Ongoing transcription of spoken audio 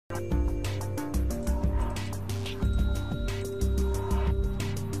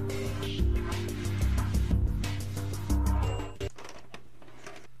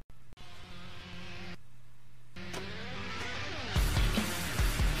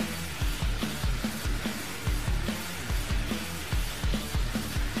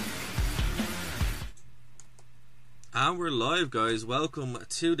And we're live, guys. Welcome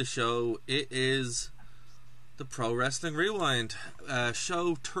to the show. It is the Pro Wrestling Rewind,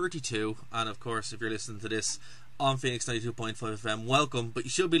 show 32. And of course, if you're listening to this on Phoenix 92.5 FM, welcome. But you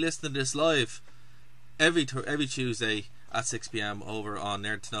should be listening to this live every Tuesday at 6 p.m. over on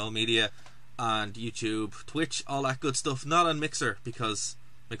Nerd to Know Media and YouTube, Twitch, all that good stuff. Not on Mixer, because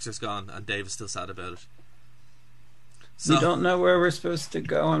Mixer's gone and Dave is still sad about it. So, we don't know where we're supposed to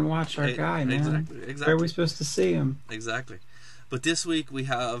go and watch our guy, man. Exactly. Where are we supposed to see him? Exactly. But this week we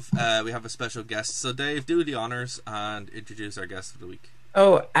have a special guest. So Dave, do the honors and introduce our guest of the week.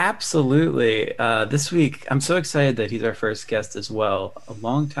 Oh, absolutely. This week, I'm so excited that he's our first guest as well. A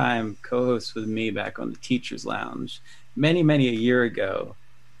long-time co-host with me back on the Teacher's Lounge, many a year ago.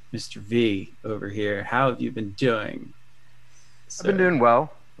 Mr. V over here. How have you been doing? I've been doing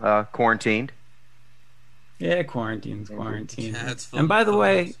well. Quarantined. Yeah, quarantine. Yeah, it's fun. And by the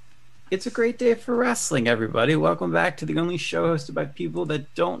way, it's a great day for wrestling, everybody. Welcome back to the only show hosted by people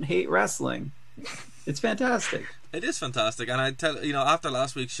that don't hate wrestling. It's fantastic. It is fantastic. And I tell you, after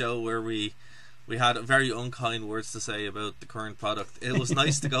last week's show where we had very unkind words to say about the current product, it was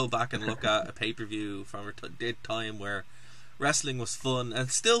nice to go back and look at a pay-per-view from a time where wrestling was fun and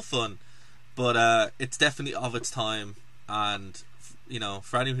still fun, but it's definitely of its time. And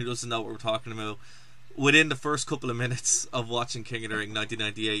for anyone who doesn't know what we're talking about, within the first couple of minutes of watching King of the Ring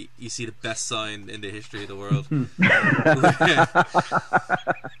 1998, you see the best sign in the history of the world,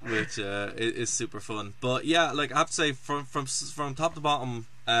 which is super fun. But yeah, like I have to say, from top to bottom,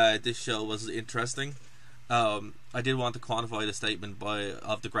 this show was interesting. I did want to quantify the statement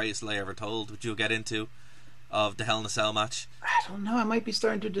of the greatest lie ever told, which you'll get into, of the Hell in a Cell match. I don't know. I might be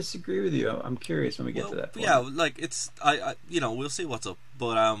starting to disagree with you. I'm curious when we get to that point. Yeah, like it's we'll see what's up,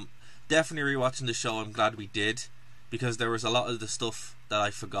 but definitely rewatching the show, I'm glad we did, because there was a lot of the stuff that I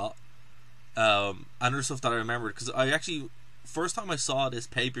forgot, and there's stuff that I remembered, because I actually, first time I saw this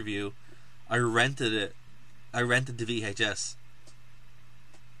pay-per-view, I rented the VHS,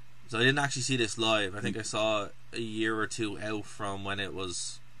 so I didn't actually see this live. I think I saw a year or two out from when it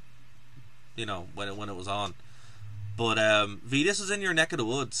was, when it was on. But V, this was in your neck of the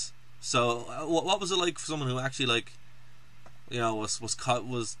woods, so what was it like for someone who actually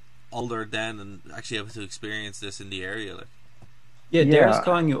was older then and actually able to experience this in the area? Yeah, Darren's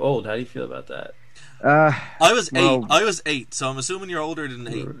calling you old. How do you feel about that? I was 8. I was 8, so I'm assuming you're older than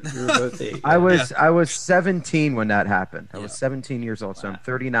 8. You were both 8. I was 17 when that happened. I was 17 years old, so I'm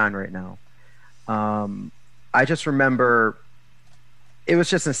 39 right now. I just remember it was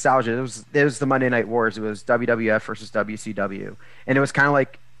just nostalgia. It was the Monday Night Wars. It was WWF versus WCW, and it was kind of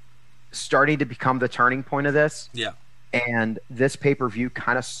like starting to become the turning point of this. Yeah. And this pay-per-view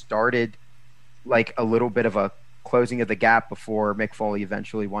kind of started like a little bit of a closing of the gap before Mick Foley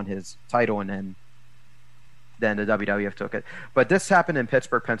eventually won his title, and then the WWF took it. But this happened in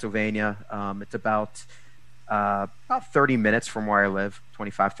Pittsburgh, Pennsylvania. It's about 30 minutes from where I live,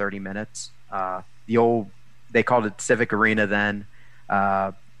 25, 30 minutes. They called it Civic Arena then.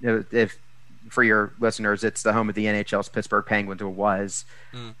 If for your listeners, it's the home of the NHL's Pittsburgh Penguins, or was.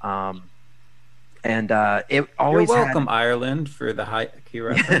 And it always You're welcome, Ireland, for the hockey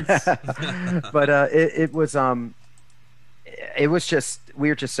reference. But it was just, we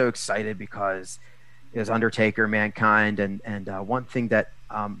were just so excited because it was Undertaker, Mankind, and one thing that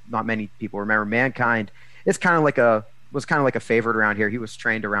not many people remember, Mankind was kind of like a favorite around here. He was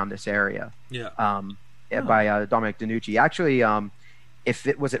trained around this area. Yeah. By Dominic DeNucci. Actually, if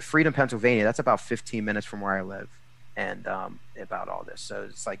it was at Freedom, Pennsylvania, that's about 15 minutes from where I live, and about all this. So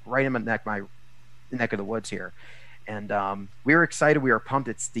it's like right in my neck of the woods here, and we were excited, we were pumped.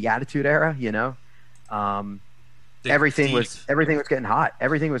 It's the Attitude Era, everything was getting hot.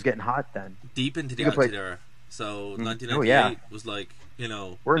 Everything was getting hot then, deep into the Attitude Era. So 1998 was like,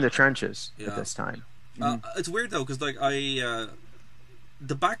 we're in the trenches at this time. It's weird though, because like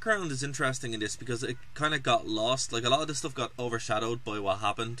the background is interesting in this, because it kind of got lost. Like a lot of this stuff got overshadowed by what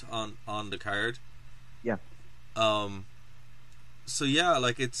happened on the card. Yeah. So yeah,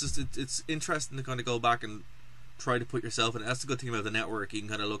 like it's interesting to kind of go back and try to put yourself in. That's the good thing about the network. You can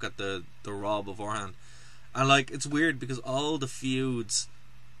kind of look at the Raw beforehand, and like it's weird because all the feuds,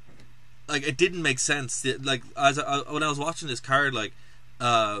 like it didn't make sense. Like when I was watching this card, like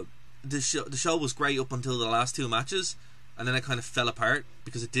the show was great up until the last two matches, and then it kind of fell apart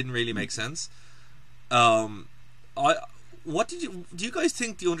because it didn't really make sense. Do you guys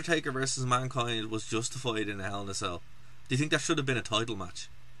think the Undertaker versus Mankind was justified in a Hell in a Cell? Do you think that should have been a title match?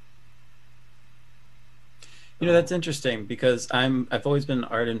 You know, that's interesting because I've always been an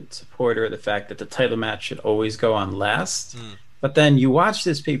ardent supporter of the fact that the title match should always go on last. But then you watch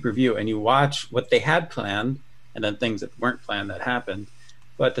this pay-per-view and you watch what they had planned, and then things that weren't planned that happened.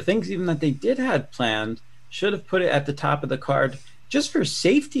 But the things even that they did had planned should have put it at the top of the card just for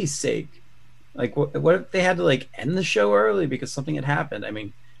safety's sake. Like, what if they had to like end the show early because something had happened? I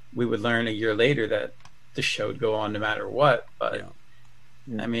mean, we would learn a year later that the show would go on no matter what. But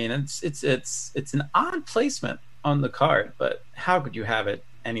I mean, it's an odd placement on the card. But how could you have it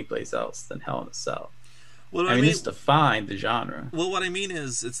anyplace else than Hell in a Cell? Well, I mean, this defined the genre. Well, what I mean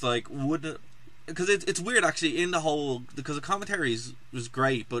is, it's like, because it's weird actually in the whole, because the commentary was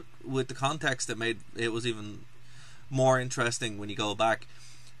great, but with the context that made it was even more interesting when you go back.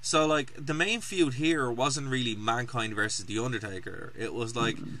 So like the main feud here wasn't really Mankind versus the Undertaker. It was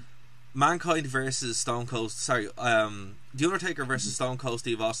like Mankind versus Stone Cold. Sorry, the Undertaker versus Stone Cold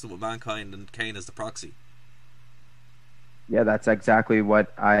Steve Austin with Mankind and Kane as the proxy. Yeah, that's exactly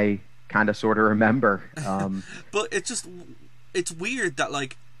what I kind of sort of remember. But it's weird that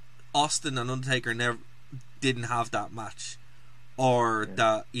like Austin and Undertaker never didn't have that match, or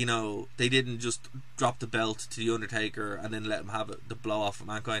that, you know, they didn't just drop the belt to the Undertaker and then let him have the blow off of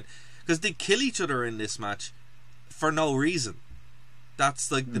Mankind, because they kill each other in this match for no reason.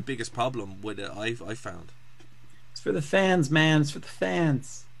 That's like the biggest problem with it. I found it's for the fans, man. It's for the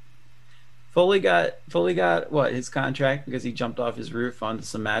fans. Foley got what, his contract because he jumped off his roof onto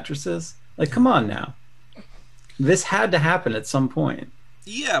some mattresses. Like, come on now. This had to happen at some point.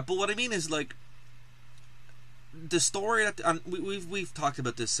 Yeah, but what I mean is, like, the story that, and we've talked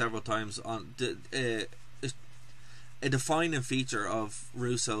about this several times on a defining feature of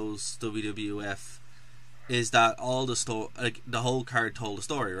Russo's WWF is that all the whole card told a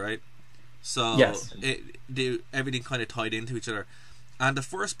story, right? So yes, everything kind of tied into each other. And the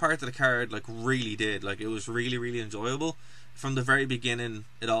first part of the card, like, really did. Like, it was really, really enjoyable. From the very beginning,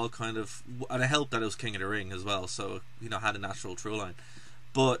 it all kind of... And it helped that it was King of the Ring as well, so, you know, had a natural through line.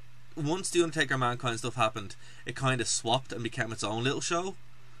 But once the Undertaker Mankind stuff happened, it kind of swapped and became its own little show.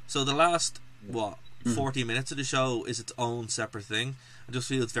 So the last, 40 minutes of the show is its own separate thing. I just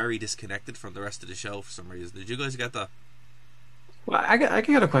feel it's very disconnected from the rest of the show for some reason. Did you guys get that? Well, I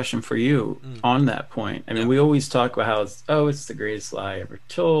got a question for you on that point. I mean, we always talk about how it's the greatest lie ever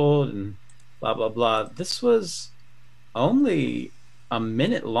told and blah, blah, blah. This was only a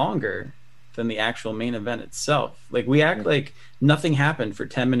minute longer than the actual main event itself. Like, we act like nothing happened for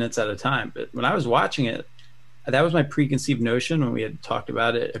 10 minutes at a time. But when I was watching it, that was my preconceived notion when we had talked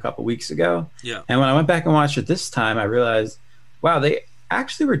about it a couple weeks ago. Yeah. And when I went back and watched it this time, I realized, wow, they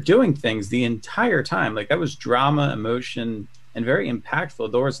actually were doing things the entire time. Like, that was drama, emotion, and very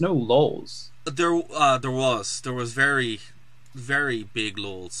impactful. There was no lulls. There was very, very big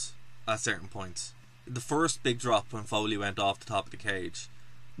lulls at certain points. The first big drop when Foley went off the top of the cage,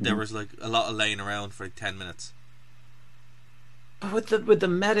 there was like a lot of laying around for like 10 minutes. But with the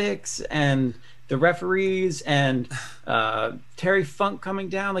medics and the referees and Terry Funk coming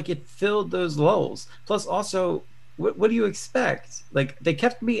down, like, it filled those lulls. Plus, also, what do you expect? Like, they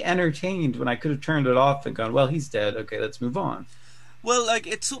kept me entertained when I could have turned it off and gone, well, he's dead. Okay, let's move on. Well, like,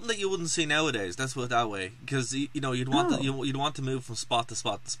 it's something that you wouldn't see nowadays. Let's put it that way, because you'd want to move from spot to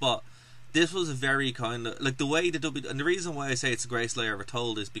spot to spot. This was a very kind of like the way and the reason why I say it's the greatest lie ever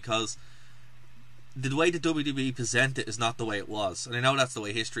told is because the way the WWE present it is not the way it was, and I know that's the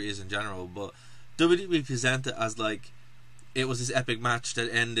way history is in general. But WWE present it as like it was this epic match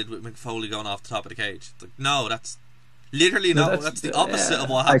that ended with Mick Foley going off the top of the cage. It's like, no, that's literally no. That's the opposite of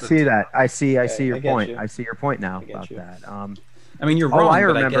what happened. I see that. I see your point. You. I see your point now about that. I mean, you're wrong,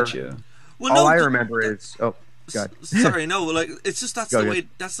 but I get you. Well, all I remember is God. Sorry, no, like, it's just that's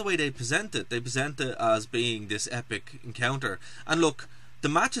the way they present it. They present it as being this epic encounter. And look, the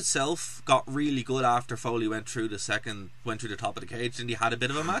match itself got really good after Foley went through the top of the cage, and he had a bit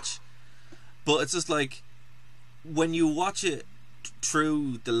of a match. But it's just like when you watch it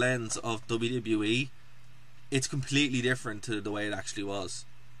through the lens of WWE, it's completely different to the way it actually was.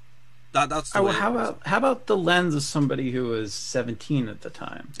 That's the way. How about the lens of somebody who was 17 at the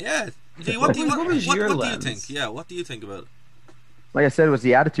time? Yeah. What do you think? Yeah, what do you think about it? Like I said, it was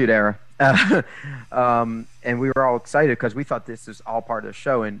the Attitude Era, and we were all excited because we thought this was all part of the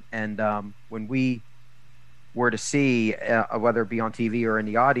show. And when we were to see, whether it be on TV or in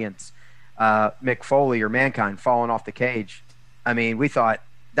the audience, Mick Foley or Mankind falling off the cage, I mean, we thought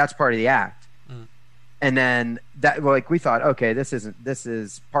that's part of the act. and then that, like, we thought, okay, this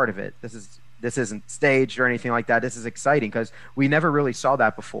is part of it. This isn't staged or anything like that. This is exciting because we never really saw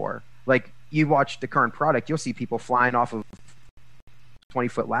that before. Like, you watch the current product, you'll see people flying off of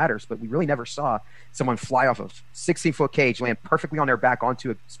 20-foot ladders, but we really never saw someone fly off a 16-foot cage, land perfectly on their back onto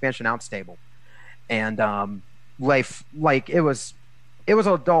an expansion announce table. And like it was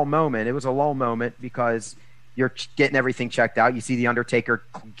a dull moment. It was a lull moment because you're getting everything checked out. You see the Undertaker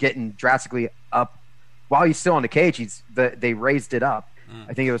getting drastically up while he's still in the cage. They raised it up.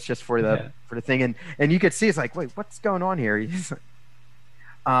 I think it was just for the thing, and you could see it's like, wait, what's going on here?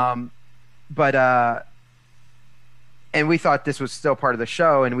 And we thought this was still part of the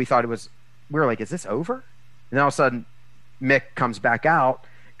show, and we were like, is this over? And then all of a sudden, Mick comes back out,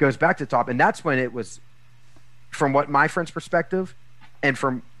 goes back to the top, and that's when it was, from what my friend's perspective, and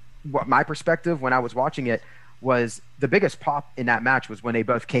from what my perspective when I was watching it, was the biggest pop in that match was when they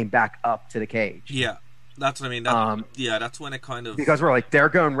both came back up to the cage. Yeah, that's what I mean. That's when it kind of, because we're like, they're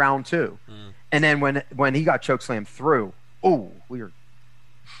going round two, and then when he got chokeslammed through,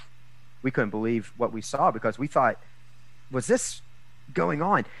 we couldn't believe what we saw because we thought, was this going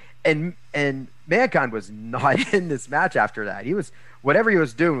on? And Mankind was not in this match after that. Whatever he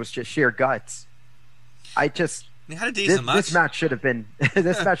was doing was just sheer guts. He had a decent match. This match should have been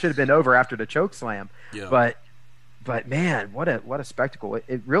match should have been over after the choke slam. Yeah. But man, what a spectacle!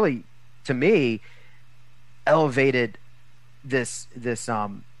 It really, to me, elevated this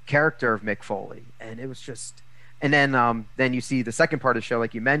character of Mick Foley, and it was just. And then you see the second part of the show,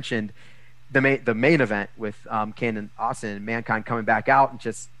 like you mentioned, the main event with Kane and Austin and Mankind coming back out and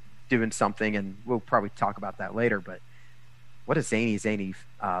just doing something, and we'll probably talk about that later. But what a zany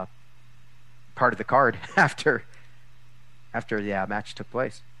part of the card after the match took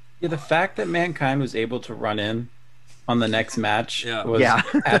place. Yeah, the fact that Mankind was able to run in on the next match was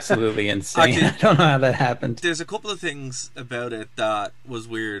absolutely insane. Actually, I don't know how that happened. There's a couple of things about it that was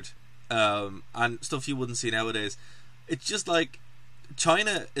weird, and stuff you wouldn't see nowadays. It's just like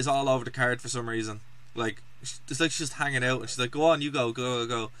China is all over the card for some reason. Like, it's like she's just hanging out, and she's like, "Go on, you go."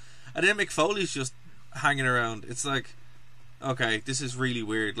 And then Mick Foley's just hanging around. It's like, okay, this is really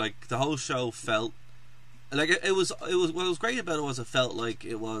weird. Like, the whole show felt like it was. What was great about it was it felt like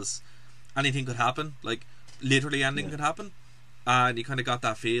it was anything could happen. Like, literally anything could happen, and you kind of got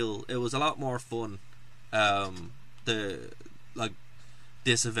that feel. It was a lot more fun.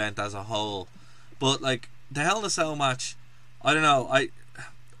 This event as a whole, but like the Hell in a Cell match, I don't know.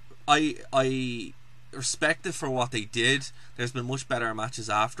 I respect it for what they did. There's been much better matches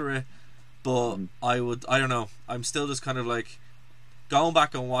after it, but I don't know. I'm still just kind of like going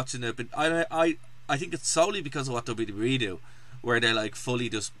back and watching it, but I think it's solely because of what WWE do, where they like fully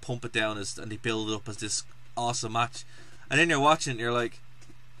just pump it down and they build it up as this awesome match, and then you're watching it and you're like,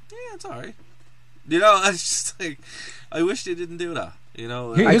 yeah, it's alright. You know, it's just like, I wish they didn't do that. You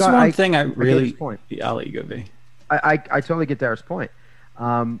know, here's one thing I really. I'll let you go, V. I totally get Darren's point.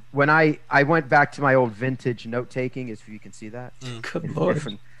 When I went back to my old vintage note taking, if you can see that. Good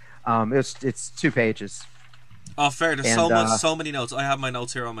lord. It's 2 pages. Oh, fair. There's so many notes. I have my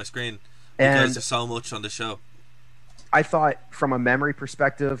notes here on my screen because there's so much on the show. I thought, from a memory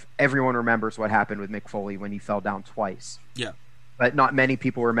perspective, everyone remembers what happened with Mick Foley when he fell down twice. Yeah. But not many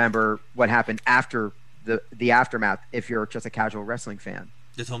people remember what happened after the aftermath, if you're just a casual wrestling fan.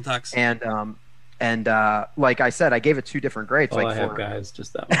 The thumbtacks. And like I said, I gave it 2 different grades. I have, guys,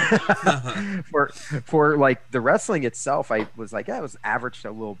 just that one. for like the wrestling itself, I was like, it was average to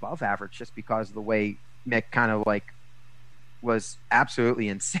a little above average, just because of the way Mick kind of like was absolutely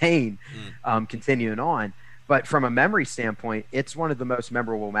insane, continuing on. But from a memory standpoint, it's one of the most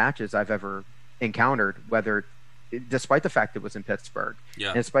memorable matches I've ever encountered, despite the fact it was in Pittsburgh. Yeah.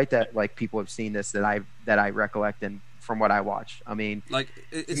 And despite that, like, people have seen this that I recollect and from what I watched. I mean, like,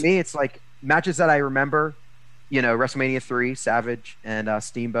 to me, it's like matches that I remember, you know, WrestleMania 3, Savage and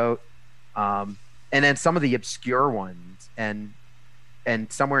Steamboat, and then some of the obscure ones, and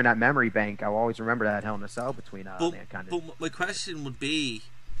somewhere in that memory bank, I'll always remember that Hell in a Cell between Mankind. But my question would be,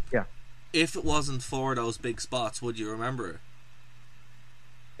 yeah, if it wasn't for those big spots, would you remember it?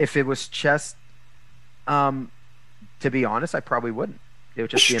 If it was just, to be honest, I probably wouldn't. It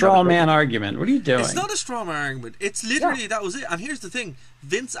would just be straw man argument. What are you doing? It's not a straw man argument. It's literally that was it. And here's the thing: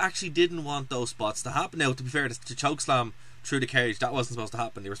 Vince actually didn't want those spots to happen. Now, to be fair, to chokeslam through the cage, that wasn't supposed to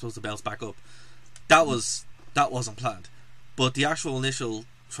happen. They were supposed to bounce back up. That wasn't planned. But the actual initial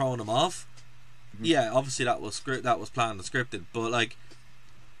throwing them off, yeah, obviously that was planned and scripted. But like,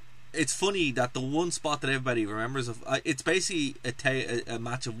 it's funny that the one spot that everybody remembers it's basically a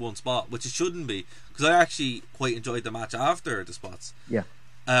match of one spot, which it shouldn't be, because I actually quite enjoyed the match after the spots. Yeah.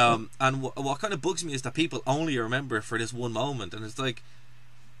 And what kind of bugs me is that people only remember it for this one moment, and it's like,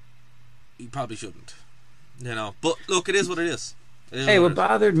 you probably shouldn't, you know. But look, it is what it is. Hey, what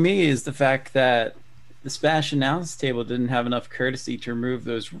bothered me is the fact that the Smash announce table didn't have enough courtesy to remove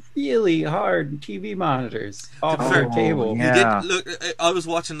those really hard TV monitors off their table. Yeah. He did, look, I was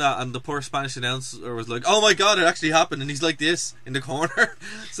watching that, and the poor Spanish announcer was like, "Oh my god, it actually happened!" And he's like this in the corner.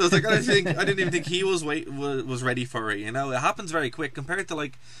 So it's like I didn't even think he was ready for it. You know, it happens very quick compared to,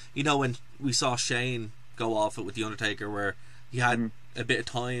 like, you know, when we saw Shane go off it with the Undertaker, where he had a bit of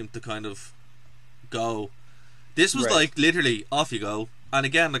time to kind of go. This was like literally off you go. And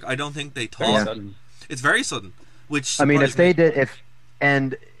again, like, I don't think they thought. It's very sudden, which I mean, if they did,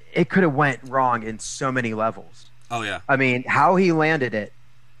 and it could have went wrong in so many levels. Oh yeah. I mean, how he landed it,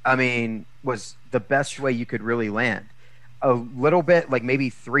 I mean, was the best way you could really land. A little bit, like maybe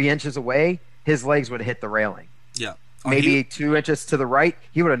 3 inches away, his legs would have hit the railing. Yeah. Maybe 2 inches to the right,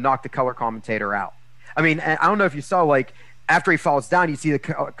 he would have knocked the color commentator out. I mean, I don't know if you saw, like, after he falls down, you see the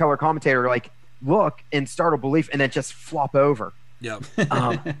color commentator, like, look in startled belief and then just flop over. Yeah.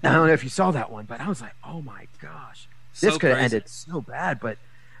 I don't know if you saw that one, but I was like, oh my gosh, this could have ended so bad. But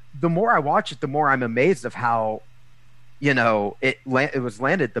the more I watch it, the more I'm amazed of how, you know, it was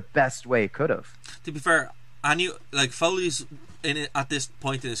landed the best way it could have. To be fair, Foley's at this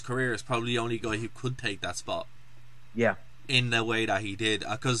point in his career is probably the only guy who could take that spot. Yeah. In the way that he did,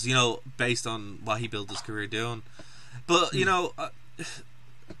 because, you know, based on what he built his career doing. But, you know,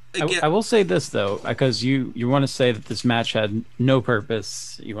 I will say this, though, because you want to say that this match had no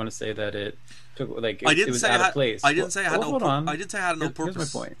purpose. You want to say that it took, like, it was out of place. I didn't say I had no purpose. I didn't say I had no purpose.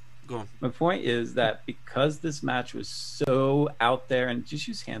 Here's my point. Go on. My point is that because this match was so out there, and just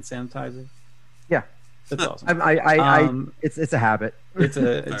use hand sanitizer. Yeah. That's awesome. It's a habit.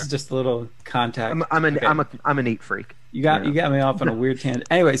 It's just a little contact. I'm a neat freak. You got me off on a weird tangent.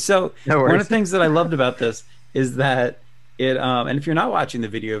 Anyway, so one of the things that I loved about this is that it and if you're not watching the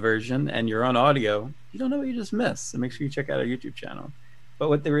video version and you're on audio, you don't know what you just missed. So make sure you check out our YouTube channel. But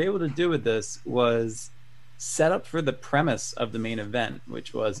what they were able to do with this was set up for the premise of the main event,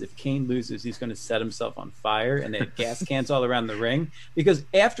 which was if Kane loses, he's going to set himself on fire, and they had gas cans all around the ring. Because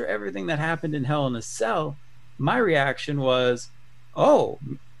after everything that happened in Hell in a Cell, my reaction was, oh,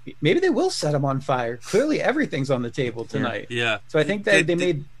 maybe they will set him on fire. Clearly everything's on the table tonight. Yeah. So I think that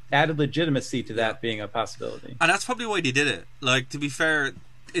they added legitimacy to that being a possibility. And that's probably why they did it. Like, to be fair,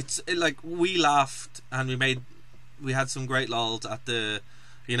 like, we laughed and we had some great lols at the,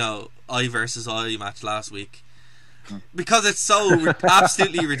 you know, I versus I match last week, because it's so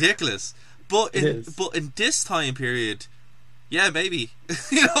absolutely ridiculous. But in this time period, yeah, maybe.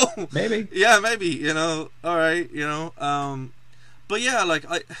 You know, maybe. Yeah, maybe. You know, all right. You know, but yeah, like,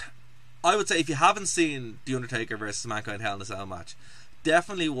 I would say if you haven't seen The Undertaker versus Mankind Hell in a Cell match,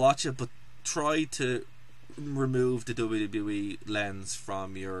 definitely watch it, but try to remove the WWE lens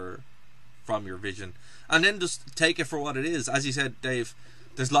from your vision, and then just take it for what it is. As you said, Dave,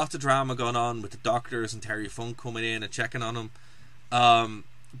 there's lots of drama going on with the doctors and Terry Funk coming in and checking on him.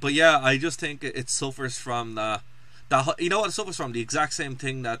 But yeah, I just think it suffers from you know what it suffers from? The exact same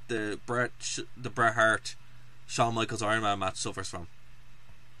thing that the Bret Hart Shawn Michaels Iron Man match suffers from.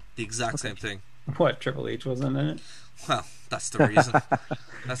 The exact same thing. What, Triple H wasn't in it? Well, that's the reason.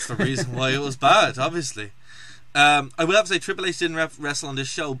 That's the reason why it was bad, obviously. I will have to say Triple H didn't wrestle on this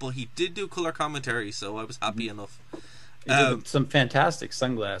show, but he did do color commentary, so I was happy enough. He did some fantastic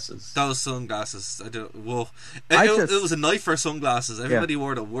sunglasses. Those sunglasses, it was a night for sunglasses. Everybody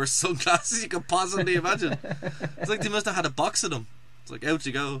wore the worst sunglasses you could possibly imagine. It's like they must have had a box of them. It's like, out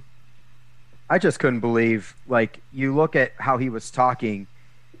you go. I just couldn't believe, like, you look at how he was talking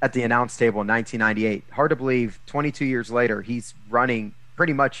at the announce table in 1998. Hard to believe 22 years later he's running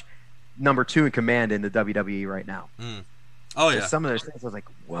pretty much number 2 in command in the WWE right now. Oh yeah. Some of those things I was like,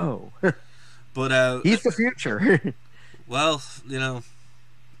 whoa. But he's the future. Well, you know,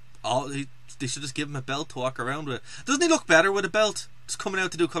 they should just give him a belt to walk around with. Doesn't he look better with a belt? Just coming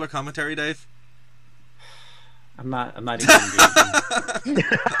out to do color commentary, Dave. I'm not even doing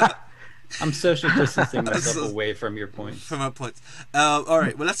I'm social distancing myself away from your points. From my points. All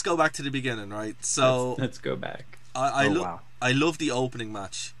right, well, let's go back to the beginning, right? So let's go back. I love the opening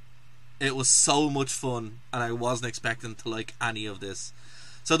match. It was so much fun, and I wasn't expecting to like any of this.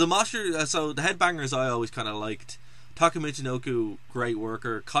 So the headbangers I always kind of liked. Taka Michinoku, great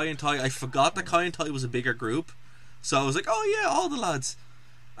worker. Kai and Tai, I forgot that Kai and Tai was a bigger group, so I was like, oh yeah, all the lads.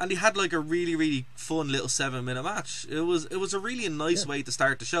 And he had like a really, really fun little 7-minute match. It was a really nice way to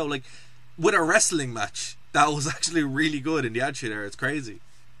start the show, like with a wrestling match that was actually really good in the Attitude Era. It's crazy.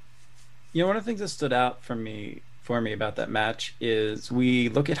 You know, one of the things that stood out for me for me about that match is we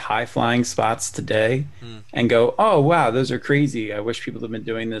look at high flying spots today Mm. and go, oh, wow, those are crazy. I wish people had been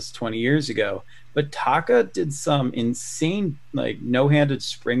doing this 20 years ago. But Taka did some insane, like, no handed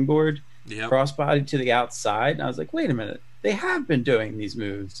springboard Yep. crossbody to the outside. And I was like, wait a minute. They have been doing these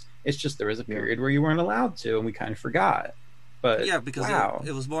moves. It's just there was a period where you weren't allowed to, and we kind of forgot. But Yeah, because wow.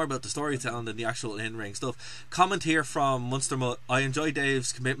 it was more about the storytelling than the actual in-ring stuff. Comment here from Munster Mutt. I enjoy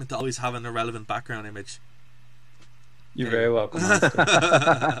Dave's commitment to always having a relevant background image. You're very welcome. Monster.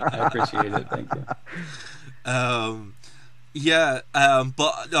 I appreciate it. Thank you.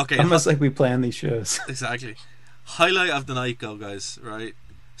 But okay. Almost like we plan these shows. Exactly. Highlight of the night, go guys. Right.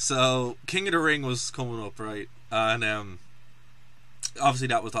 So King of the Ring was coming up, right, and obviously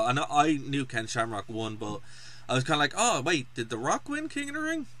that was all. And I knew Ken Shamrock won, but I was kind of like, oh wait, did The Rock win King of the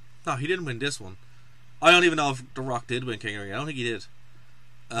Ring? No, he didn't win this one. I don't even know if The Rock did win King of the Ring. I don't think he did.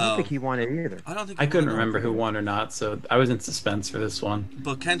 I don't think he won it either. I don't think I he couldn't won it. remember who won or not, so I was in suspense for this one.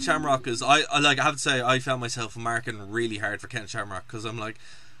 But Ken Shamrock is I have to say I found myself marking really hard for Ken Shamrock because I'm like,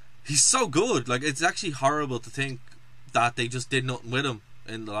 he's so good. Like, it's actually horrible to think that they just did nothing with him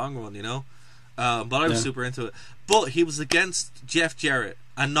in the long run, you know. But I was super into it. But he was against Jeff Jarrett,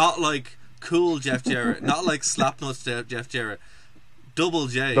 and not like cool Jeff Jarrett, not like slapnuts Jeff Jarrett. Double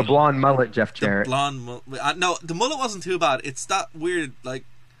J, The blonde mullet Jeff Jarrett. No, the mullet wasn't too bad. It's that weird, like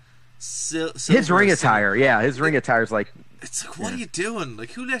His ring attire, yeah, his ring attire's like. It's like, what are you doing?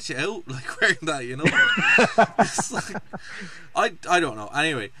 Like, who let you out? Like, wearing that, you know? It's like, I don't know.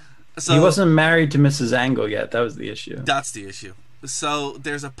 Anyway, so He wasn't married to Mrs. Angle yet. That was the issue. that's the issue. So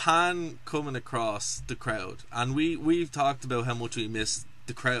there's a pan coming across the crowd, and we've talked about how much we miss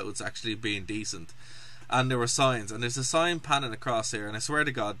the crowds actually being decent. And there were signs, and there's a sign panning across here, and I swear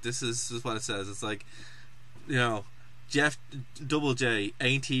to God, this is what it says. It's like, you know, Jeff Double J,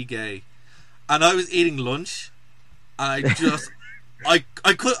 ain't he gay? And I was eating lunch, and I just,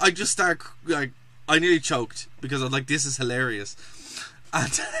 I just started, like, I nearly choked because I was like, this is hilarious. And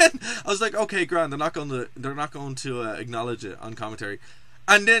then I was like, okay, grand, they're not going to acknowledge it on commentary.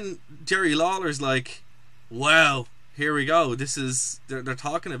 And then Jerry Lawler's like, wow, here we go. This is they're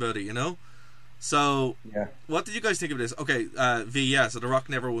talking about it, you know. So, Yeah. What did you guys think of this? Okay, V, yeah, so The Rock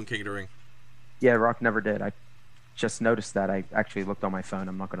never won King of the Ring. Yeah, Rock never did. I just noticed that. I actually looked on my phone.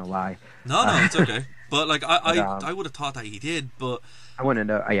 I'm not going to lie. No, it's okay. But, like, But, I would have thought that he did, but I wouldn't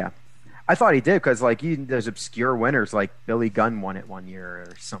know. Yeah, I thought he did because like there's obscure winners like Billy Gunn won it one year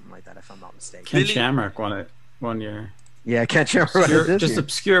or something like that. If I'm not mistaken. Ken Billy- Shamrock won it 1 year. Yeah, can't you remember what it is? Just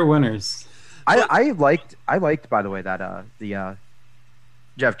obscure winners. I liked by the way that the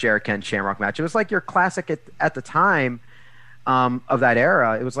Jeff Jarrett Ken Shamrock match. It was like your classic at the time of that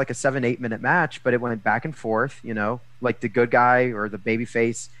era. It was like a 7-8 minute match, but it went back and forth. You know, like the good guy or the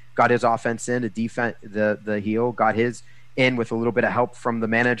babyface got his offense in, the heel got his in with a little bit of help from the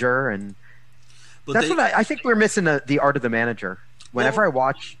manager, and but that's what I think we're missing the art of the manager. Whenever I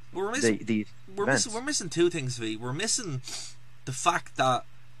watch we're missing the events. we're missing two things, V. We're missing the fact that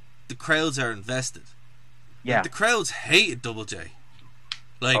the crowds are invested. Yeah. Like, the crowds hated Double J.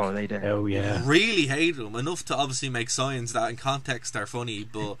 Like, Oh, they did. Oh yeah. really hated him enough to obviously make signs that in context are funny,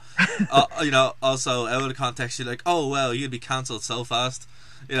 but you know, also out of context you're like, oh well, you'd be cancelled so fast,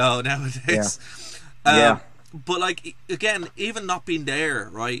 you know, nowadays. Yeah. But like, again, even not being there,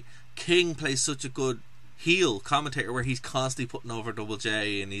 right, King plays such a good heel commentator where he's constantly putting over Double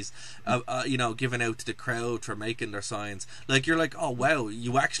J, and he's you know, giving out to the crowd for making their signs. Like, you're like, oh wow,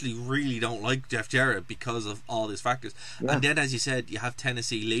 you actually really don't like Jeff Jarrett because of all these factors. Yeah. And then, as you said, you have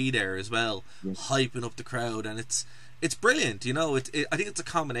Tennessee Lee there as well, hyping up the crowd, and it's brilliant, you know. I think it's a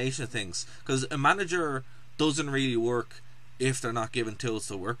combination of things, because a manager doesn't really work if they're not given tools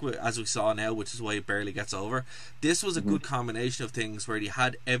to work with, as we saw now, which is why it barely gets over. This was a good combination of things where you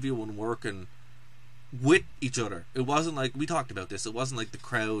had everyone working with each other. It wasn't like, we talked about this, it wasn't like the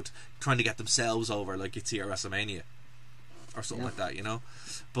crowd trying to get themselves over like you'd see at WrestleMania or something like that, you know.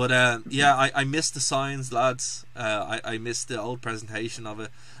 But yeah, I missed the signs, lads. I missed the old presentation of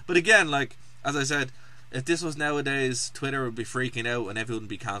it. But again, like, as I said, if this was nowadays, Twitter would be freaking out and everyone would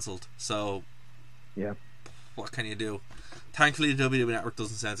be cancelled. So Yeah. what can you do? Thankfully the WWE Network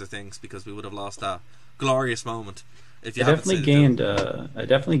doesn't censor things, because we would have lost that glorious moment. If you I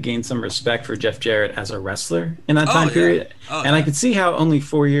definitely gained some respect for Jeff Jarrett as a wrestler in that time period. Oh, And I could see how only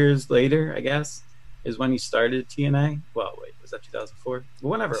 4 years later, I guess, is when he started TNA. Well, wait, was that 2004?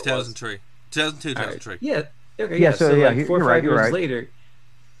 Whenever it was. 2003. 2002, All right. 2003. Yeah. Okay. Yeah, Yeah. so, So, yeah, like you're 4 or 5 right, you're years right. later,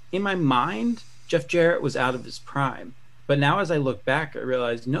 in my mind, Jeff Jarrett was out of his prime. But now, as I look back, I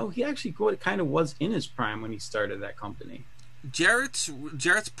realize no, he actually kind of was in his prime when he started that company. Jarrett's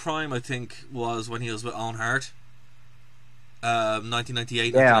prime, I think, was when he was with Owen Hart.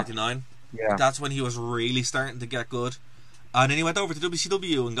 1998, Yeah. 1999. Yeah. That's when he was really starting to get good. And then he went over to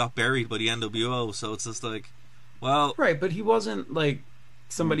WCW and got buried by the NWO. So it's just like, well, Right, but he wasn't like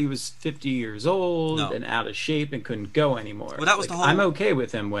somebody who was 50 years old No. and out of shape and couldn't go anymore. Well, that was Like, the whole- I'm okay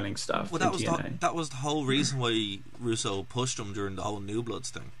with him winning stuff. well, in that was TNA. that was the whole reason why Russo pushed him during the whole New Bloods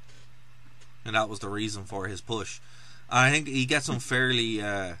thing, and that was the reason for his push. And I think he gets unfairly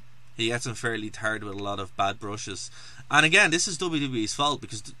tarred with a lot of bad brushes. And again, this is WWE's fault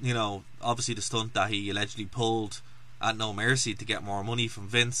because, you know, obviously the stunt that he allegedly pulled at No Mercy to get more money from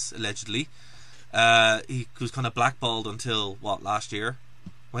Vince, allegedly, he was kind of blackballed until last year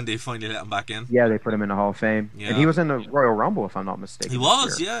when they finally let him back in. Yeah, they put him in the Hall of Fame, Yeah. and he was in the Royal Rumble, if I'm not mistaken. He this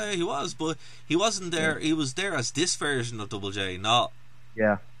was, year. yeah, he was, but he wasn't there. He was there as this version of Double J, not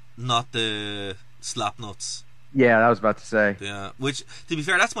Yeah, the Slapnuts. yeah, I was about to say. Yeah, which, to be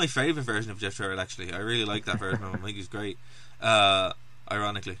fair, that's my favorite version of Jeff Jarrett. Actually, I really like that version of him. I think he's great.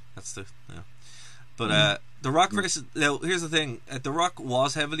 Ironically, that's the But The Rock versus. Now, here's the thing: The Rock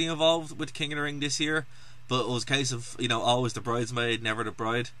was heavily involved with King of the Ring this year, but it was a case of, you know, always the bridesmaid, never the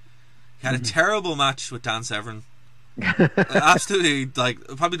bride. He had a terrible match with Dan Severn. Absolutely, like,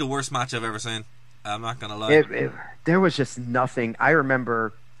 probably the worst match I've ever seen. I'm not gonna lie. There was just nothing. I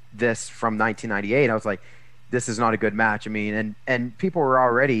remember this from 1998. I was like, "This is not a good match." I mean, and people were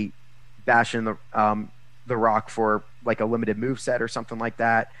already bashing the Rock for like a limited move set or something like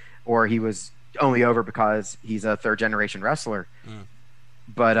that, or he was only over because he's a third generation wrestler.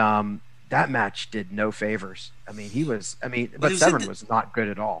 But that match did no favors. I mean, but Severn was not good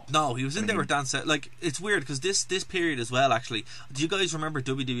at all. No, he was in there with Dan Severn. Like, it's weird because this period as well. Actually, do you guys remember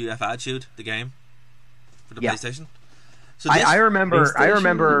WWF Attitude, the game for the Yeah. PlayStation? So I remember.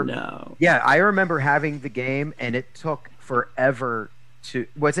 PlayStation? No. Yeah, I remember having the game, and it took forever to.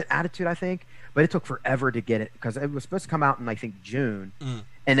 Was it Attitude? I think, but it took forever to get it because it was supposed to come out in, I think, June,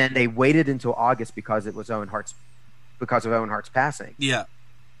 and then they waited until August because it was Owen Hart's passing. Yeah.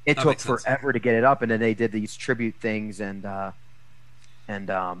 It That took makes sense. forever to get it up, and then they did these tribute things, and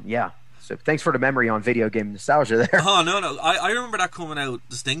yeah. So thanks for the memory on video game nostalgia there. Oh no, I remember that coming out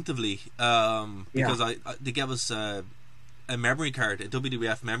distinctively because they gave us a memory card, a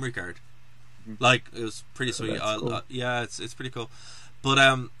WWF memory card. Like, it was pretty sweet. that's cool. Yeah, it's pretty cool.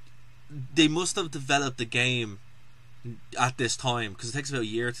 But they must have developed the game at this time because it takes about a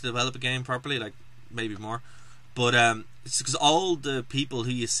year to develop a game properly, like maybe more. But it's because all the people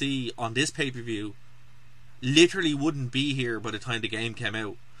who you see on this pay-per-view literally wouldn't be here by the time the game came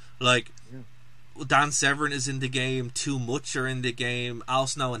out. Like, Dan Severn is in the game, Too Much are in the game, Al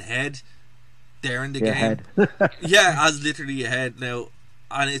Snow and Head, they're in the game. Head. Yeah, as literally a head now.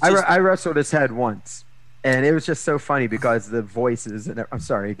 And it's I wrestled his head once, and it was just so funny because the voices. And I'm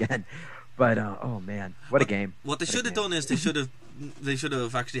sorry again, but oh man, what a game! What they should have done is they should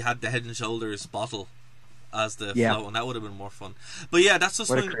have actually had the Head and Shoulders bottle as the float, and that would have been more fun. But yeah, that's just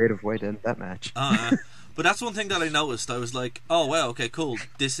What a creative way to end that match. But that's one thing that I noticed. I was like, oh wow, okay, cool.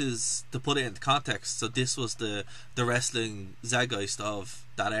 This is, to put it into context, so this was the wrestling zeitgeist of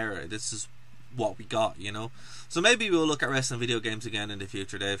that era. This is what we got, you know. So maybe we'll look at wrestling video games again in the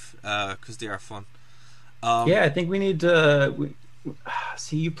future, Dave, because they are fun. Yeah, I think we need to.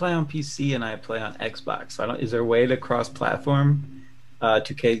 See, you play on PC and I play on Xbox. So is there a way to cross-platform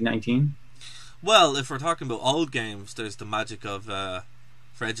 2K19? Well, if we're talking about old games, there's the magic of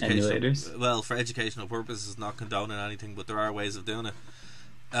for educational. Emulators? Well, for educational purposes, not condoning anything, but there are ways of doing it.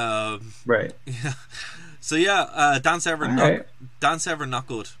 Right. Yeah. So yeah, Dan Severn, Right. Dan Severn, not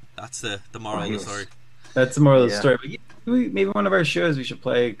good. That's the moral of the story. That's the moral of the Yeah. story. But maybe one of our shows we should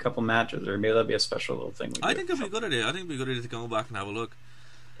play a couple matches, or maybe that'll be a special little thing. I think it'd be a good idea. I think it'd be a good idea to go back and have a look.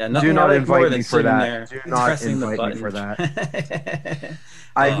 Yeah, Do nothing not I like more invite than me for sitting that. there Do not pressing the invite me for button.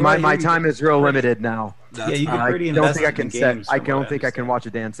 My time is real limited now. That's Yeah, you fine. get pretty I don't think I invested can in set. games I from don't what think I can understand. watch a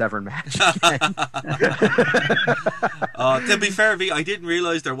Dan Severn match. To be fair, V, I didn't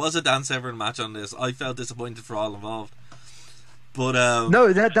realise there was a Dan Severn match on this. I felt disappointed for all involved. But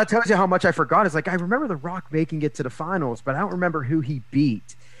No, that tells you how much I forgot. It's like I remember The Rock making it to the finals, but I don't remember who he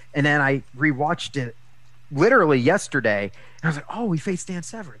beat. And then I rewatched it literally yesterday, and I was like, "Oh, we faced Dan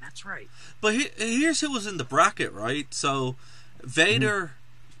Severn. That's right." But here's who was in the bracket, right? So Vader,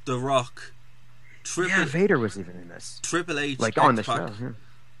 The Rock, Yeah, Vader was even in this, Triple H, like on the X-Pac, show.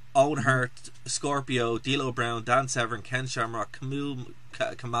 Owen Hart, Scorpio, D'Lo Brown, Dan Severn, Ken Shamrock,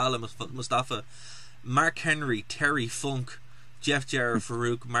 Kamala Mustafa, Mark Henry, Terry Funk, Jeff Jarrett,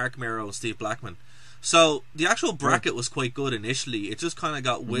 Farouk, Mark Mero, and Steve Blackman. So the actual bracket was quite good initially. It just kind of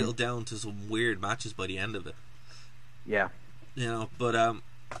got whittled down to some weird matches by the end of it. Yeah. You know, but I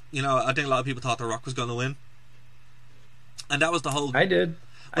think a lot of people thought The Rock was going to win. and that was the whole. I did.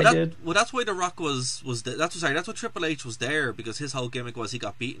 Well, that's why The Rock that's what Triple H was there, because his whole gimmick was he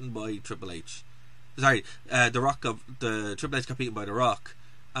got beaten by Triple H. Sorry, the Triple H got beaten by The Rock,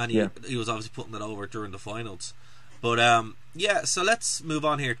 and he was obviously putting it over during the finals. But so let's move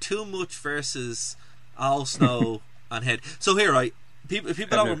on here. Too Much versus Al Snow and Head. So here, right? If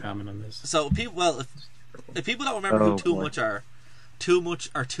people don't comment on this. So if people don't remember who Too Much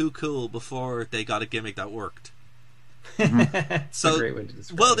are too cool before they got a gimmick that worked. So, a great way to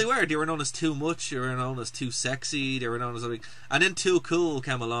describe well, it. they were known as Too Much, they were known as Too Sexy, they were known as something, and then Too Cool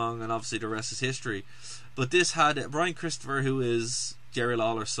came along, and obviously the rest is history. But this had Brian Christopher, who is Jerry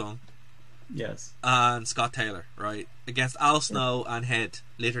Lawler's son, yes, and Scott Taylor, right, against Al Snow and Head,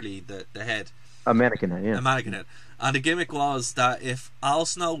 literally the head, a mannequin head, a mannequin head. And the gimmick was that if Al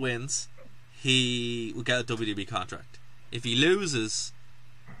Snow wins, he will get a WWE contract. If he loses,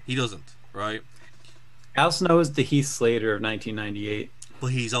 he doesn't, right? Al Snow is the Heath Slater of 1998. But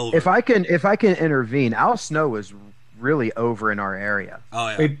he's over. If I can intervene, Al Snow was really over in our area. Oh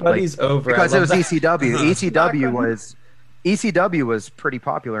yeah, wait, but he's over because it was that. ECW. ECW was pretty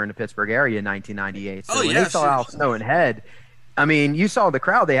popular in the Pittsburgh area in 1998. So when they saw Al Snow and Head, I mean, you saw the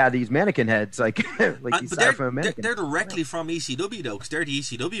crowd. They had these mannequin heads, like you saw from a mannequin. They're directly from ECW though, because they're the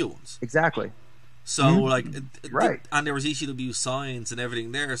ECW ones. Exactly. So right, and there was ECW signs and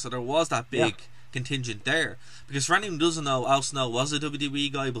everything there. So there was that big contingent there. Because for anyone who doesn't know, Al Snow was a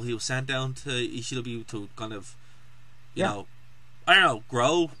WWE guy, but he was sent down to ECW to kind of, you know, I don't know,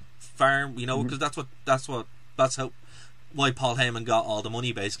 grow, farm, you know, because that's why Paul Heyman got all the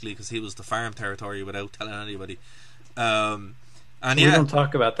money basically, because he was the farm territory without telling anybody. And we don't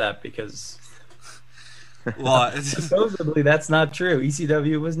talk about that because supposedly that's not true.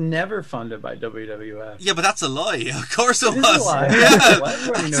 ECW was never funded by WWF. Yeah, but that's a lie. Of course it was. A lie. Yeah.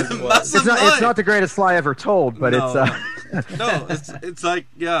 It's not the greatest lie ever told, but it's like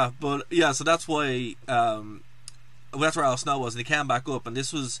so that's why that's where Al Snow was, and he came back up, and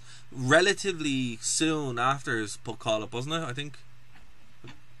this was relatively soon after his call up, wasn't it? I think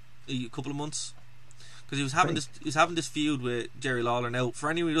a couple of months. Because he was having this feud with Jerry Lawler. Now, for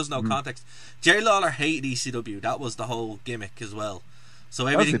anyone who doesn't know context, Jerry Lawler hated ECW. That was the whole gimmick as well. So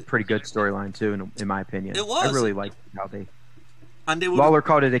everything, that was a pretty good storyline too, in my opinion. It was. I really liked how they. And Lawler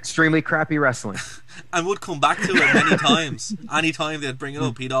called it extremely crappy wrestling, and would come back to it many times. Anytime they'd bring it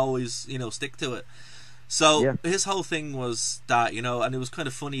up, he'd always stick to it. So his whole thing was that and it was kind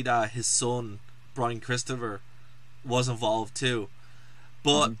of funny that his son Brian Christopher was involved too.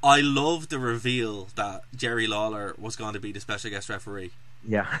 But I love the reveal that Jerry Lawler was going to be the special guest referee.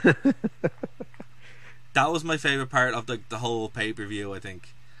 Yeah. That was my favourite part of the whole pay-per-view, I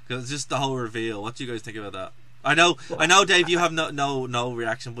think. Because it's just the whole reveal. What do you guys think about that? I know, Dave, you have no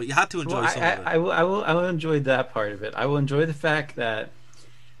reaction, but you had to enjoy some of it. I will enjoy that part of it. I will enjoy the fact that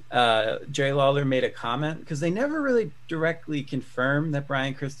Jerry Lawler made a comment, because they never really directly confirmed that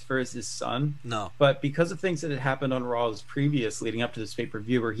Brian Christopher is his son. No. But because of things that had happened on Raw's previous, leading up to this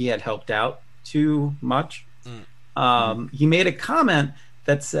pay-per-view, where he had helped out too much, he made a comment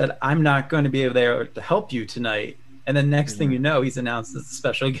that said, "I'm not going to be there to help you tonight." And then next thing you know, he's announced as a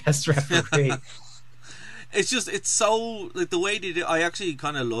special guest referee. It's so, like, the way they do, I actually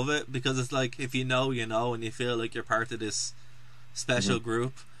kind of love it, because it's like, if you know, and you feel like you're part of this special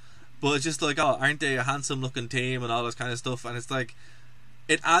group. But it's just like, oh, aren't they a handsome looking team and all this kind of stuff? And it's like,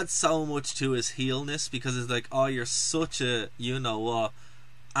 it adds so much to his heelness, because it's like, oh, you're such a you-know-what,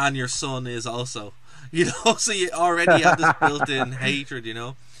 and your son is also, so you already have this built-in hatred,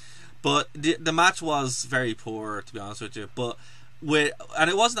 But the match was very poor, to be honest with you. But and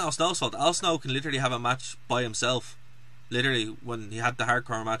it wasn't Al Snow's fault. Al Snow can literally have a match by himself. Literally, when he had the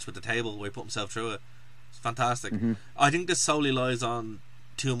hardcore match with the table, where he put himself through it. It's fantastic. I think this solely lies on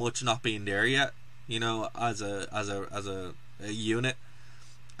Too Much not being there yet, as a unit.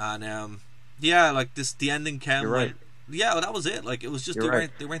 And like this, the ending came. You're right. That was it. Like, it was just they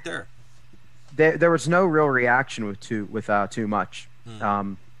weren't there. There was no real reaction with Too Much.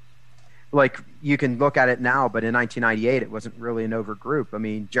 Like, you can look at it now, but in 1998, it wasn't really an over group. I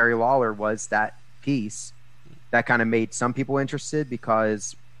mean, Jerry Lawler was that piece that kind of made some people interested,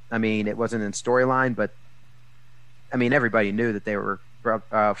 because, I mean, it wasn't in storyline, but, I mean, everybody knew that they were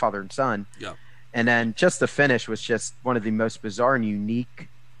father and son. Yeah. And then just the finish was just one of the most bizarre and unique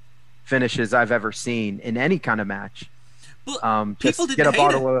finishes I've ever seen in any kind of match. But people didn't get a hate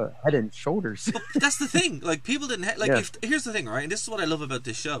bottle it. of Head and Shoulders. But that's the thing. Like, people didn't here's the thing, right? And this is what I love about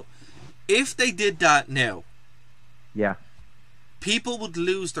this show. If they did that now, people would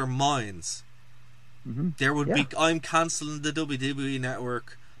lose their minds. There would be, I'm cancelling the WWE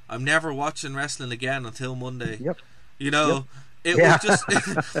Network. I'm never watching wrestling again until Monday. Yep. You know, it Yeah. would just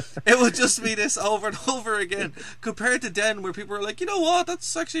it would just be this over and over again. Compared to then, where people are like, you know what,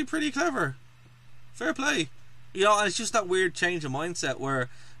 that's actually pretty clever. Fair play. You know, and it's just that weird change of mindset where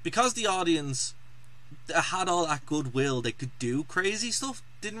because the audience had all that goodwill, they could do crazy stuff.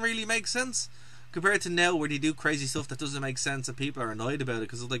 Didn't really make sense compared to now, where they do crazy stuff that doesn't make sense and people are annoyed about it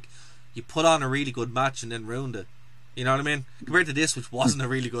because it's like you put on a really good match and then ruined it. You know what I mean? Compared to this, which wasn't a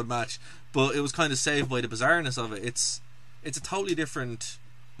really good match, but it was kind of saved by the bizarreness of it. It's a totally different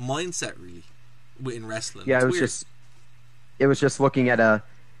mindset, really, in wrestling. Yeah, It's it was just looking at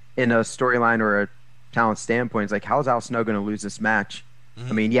in a storyline or a talent standpoint. It's like, how's Al Snow going to lose this match?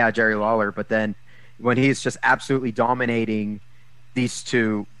 I mean, yeah, Jerry Lawler, but then when he's just absolutely dominating this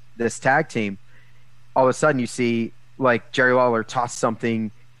tag team, all of a sudden you see like Jerry Lawler toss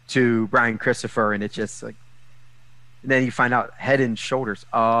something to Brian Christopher, and it's just like, and then you find out Head and Shoulders.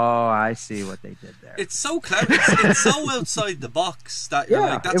 Oh, I see what they did there. It's so clever. It's so outside the box that you're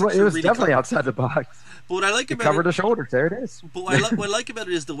like, that's it was really definitely clever. outside the box. But what I like It about covered it, the shoulders. There it is. but what I like about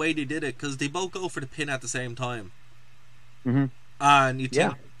it is the way they did it, because they both go for the pin at the same time, and you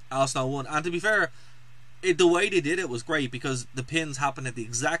think Al Snow won. And to be fair, the way they did it was great because the pins happened at the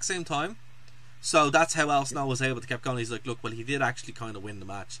exact same time. So that's how Al Snow was able to keep going. He's like, look, well, he did actually kind of win the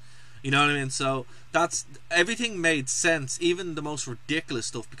match. You know what I mean? So that's everything made sense, even the most ridiculous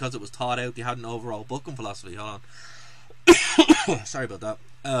stuff, because it was thought out. They had an overall booking philosophy. Hold on. Sorry about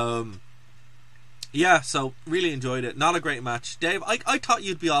that. Yeah, so really enjoyed it. Not a great match. Dave, I thought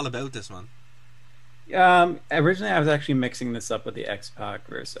you'd be all about this, man. Originally I was actually mixing this up with the X-Pac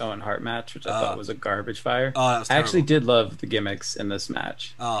versus Owen Hart match, which I thought was a garbage fire. Oh, that was I actually terrible. did love the gimmicks in this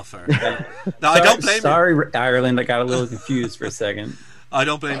match. Oh, fair. No, I don't blame you. Sorry, Ireland, I got a little confused for a second. I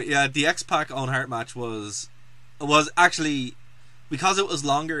don't blame it. Yeah, the X-Pac Owen Hart match was actually, because it was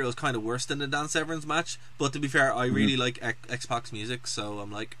longer, it was kind of worse than the Dan Severn's match. But to be fair, I really like X-Pac's music, so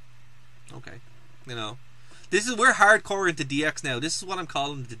I'm like, okay, you know, we're hardcore into DX now. This is what I'm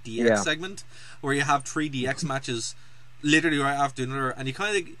calling the DX segment, where you have 3 DX matches literally right after another, and you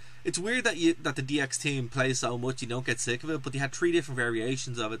kind of, it's weird that the DX team plays so much you don't get sick of it, but they had 3 different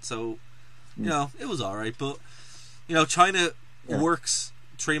variations of it, so you know, it was alright. But you know, China works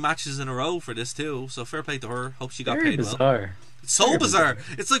 3 matches in a row for this too, so fair play to her. Hope she got Very paid bizarre. well. It's so bizarre.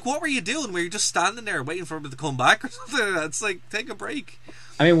 It's like, what were you doing where you're just standing there waiting for him to come back or something? It's like, take a break.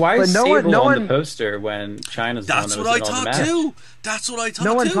 I mean, why is But Sable no on one- the poster when China's the one That's that what I was in all the thought match? too. That's what I thought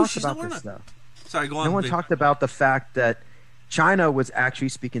No one too. talked She's about not wearing this it. though. Sorry, go on. No one Vic. talked about the fact that China was actually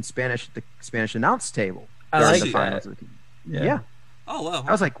speaking Spanish at the Spanish announce table. I during like the that. finals. Yeah. Yeah. Oh wow.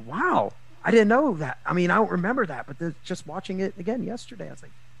 I was like, wow, I didn't know that. I mean, I don't remember that, but just watching it again yesterday, I was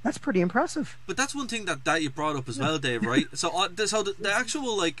like, that's pretty impressive. But that's one thing that you brought up as well, Dave. Right? So the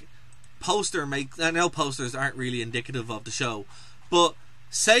actual like poster I know posters aren't really indicative of the show, but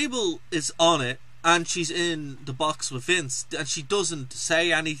Sable is on it and she's in the box with Vince, and she doesn't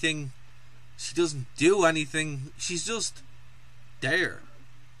say anything. She doesn't do anything. She's just there.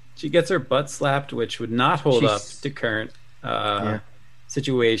 She gets her butt slapped, which would not hold up She's- to current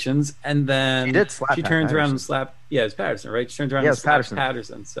situations, and then She did slap she Pat turns around Patterson. and slap. Yeah, it's Patterson, right? She turns around Yeah, and it's slaps Patterson.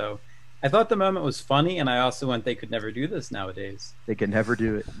 Patterson. So I thought the moment was funny, and I also went, they could never do this nowadays. They can never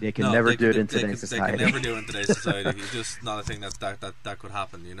do it. They can No, never they do it could- in today's They society. can never do it in today's society. It's just not a thing that could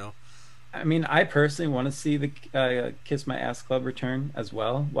happen. You know. I mean, I personally want to see the Kiss My Ass Club return as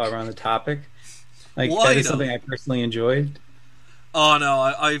well. While we're on the topic, like Why, that is though? something I personally enjoyed. Oh no,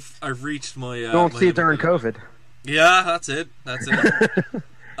 I've reached my. Don't my see it during limit. COVID. Yeah, that's it. That's it.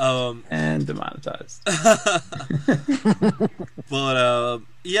 And demonetized. But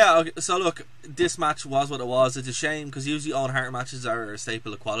yeah. Okay, so look, this match was what it was. It's a shame because usually Owen Hart matches are a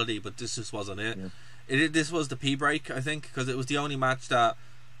staple of quality, but this just wasn't it. Yeah. This was the P break, I think, because it was the only match that,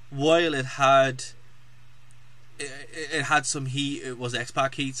 while it had some heat, it was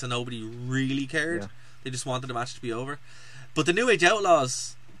X-Pac heat, so nobody really cared. Yeah. They just wanted the match to be over. But the New Age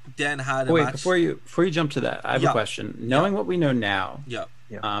Outlaws then had a Wait, match. before you jump to that, I have Yeah. a question. Knowing what we know now, Yeah.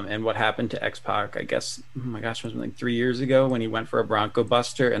 and what happened to X-Pac, I guess, oh my gosh, it was like 3 years ago when he went for a Bronco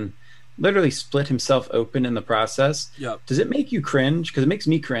Buster and literally split himself open in the process. Yeah. Does it make you cringe? Because it makes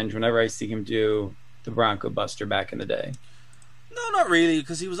me cringe whenever I see him do the Bronco Buster back in the day. No, not really,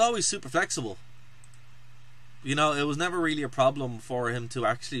 because he was always super flexible. You know, it was never really a problem for him to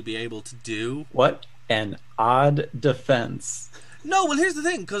actually be able to do. What an odd defense. No, well, here's the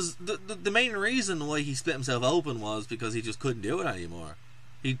thing, because the main reason why he split himself open was because he just couldn't do it anymore.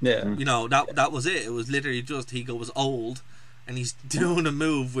 Yeah. You know, that was it. It was literally just he was old, and he's doing a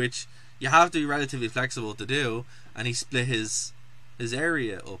move which you have to be relatively flexible to do, and he split his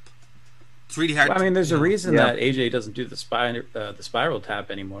area up. It's really hard. Well, I mean, there's a reason Yeah. that AJ doesn't do the spiral tap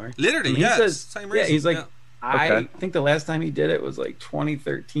anymore. Literally, I mean, yeah. he it's says, the same yeah, reason. he's like, yeah. I Okay. think the last time he did it was like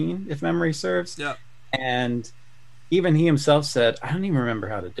 2013, if memory serves. Yeah. And even he himself said, I don't even remember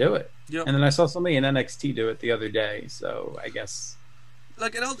how to do it. Yep. And then I saw somebody in NXT do it the other day. So I guess.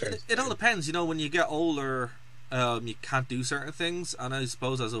 Like it all depends. You know, when you get older, you can't do certain things, and I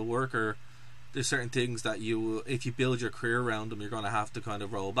suppose as a worker, there's certain things that if you build your career around them, you're going to have to kind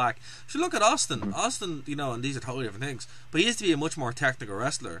of roll back. So look at Austin. Mm-hmm. Austin, you know, and these are totally different things. But he used to be a much more technical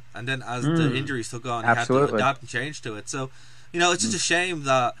wrestler, and then as the injuries took on, he had to Absolutely. adapt and change to it. So, you know, it's just a shame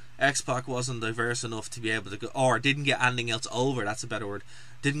that X-Pac wasn't diverse enough to be able to go, or didn't get anything else over. That's a better word.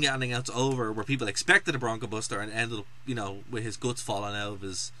 Didn't get anything else over where people expected a Bronco Buster and ended up, you know, with his guts falling out of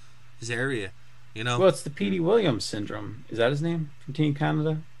his area. You know. Well, it's the Petey Williams syndrome. Is that his name from Team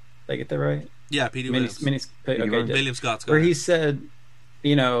Canada? Did I get that right? Yeah, Petey Williams. Okay, Williams. good. William Scott's got Where it. he said,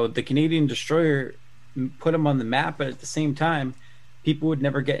 you know, the Canadian Destroyer put him on the map, but at the same time, people would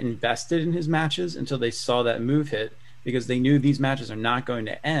never get invested in his matches until they saw that move hit, because they knew these matches are not going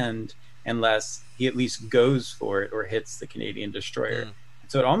to end unless he at least goes for it or hits the Canadian Destroyer.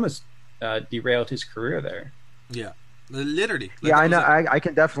 So it almost derailed his career there. Yeah, literally. Like, Yeah, I that know. was I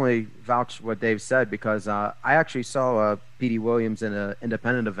can definitely vouch what Dave said because I actually saw Petey Williams in an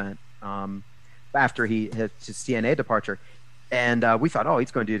independent event after his TNA departure, and we thought, oh,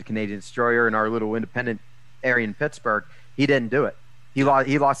 he's going to do the Canadian Destroyer in our little independent area in Pittsburgh. He didn't do it. He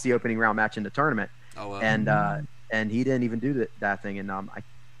lost the opening round match in the tournament, Oh, wow. and he didn't even do that thing. And I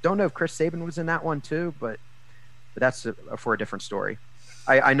don't know if Chris Sabin was in that one too, but that's for a different story.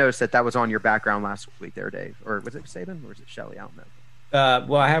 I noticed that was on your background last week there, Dave. Or was it Sabin or was it Shelley? I don't know.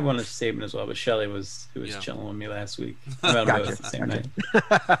 Well, I have one of Sabin as well, but Shelley was Yeah. chilling with me last week. I met him Gotcha. both the same night.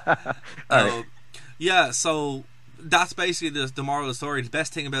 All right. Yeah, so that's basically the moral of the story. The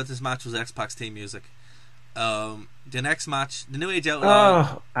best thing about this match was X-Pac's theme music. The next match, the New Age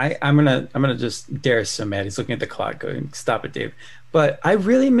Outlaw. Oh, I'm gonna just Darius so mad. He's looking at the clock going, stop it, Dave. But I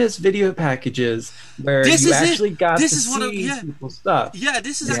really miss video packages where This you is it. actually got This to is what see yeah. people's stuff. Yeah,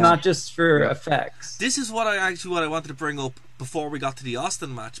 this is It's actually- not just for Yeah. effects. This is what I wanted to bring up before we got to the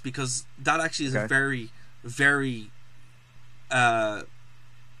Austin match, because that actually is a Okay. very, very,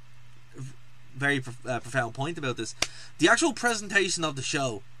 very profound point about this. The actual presentation of the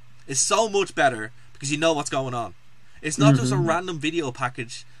show is so much better because you know what's going on. It's not just a random video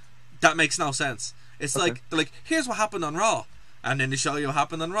package that makes no sense. It's like they're like, here's what happened on Raw, and then they show you what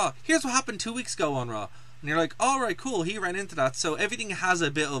happened on Raw. Here's what happened 2 weeks ago on Raw, and you're like, all right, cool. He ran into that, so everything has a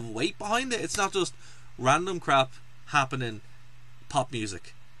bit of weight behind it. It's not just random crap happening, pop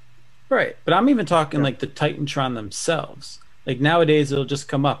music. Right, but I'm even talking like the Titantron themselves. Like nowadays, it'll just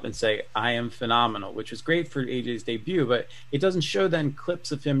come up and say, "I am phenomenal," which is great for AJ's debut, but it doesn't show then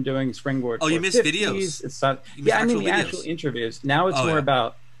clips of him doing springboard. Oh, you missed 450s. videos. It's not. You missed Yeah, I mean actual the videos. actual interviews. Now it's Oh, more yeah.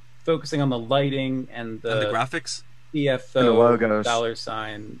 about focusing on the lighting and And the the graphics. CFO And the logos.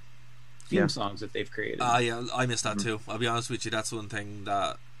 $ theme Yeah. songs that they've created. Yeah, I missed that too. I'll be honest with you, that's one thing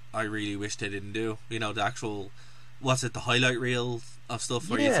that I really wish they didn't do. You know, the actual, what's it, the highlight reel of stuff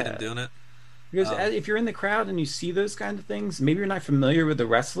where you see them Yeah. doing it. Because if you're in the crowd and you see those kind of things, maybe you're not familiar with the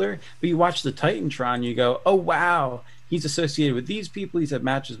wrestler, but you watch the Titantron, you go, "Oh wow, he's associated with these people. He's had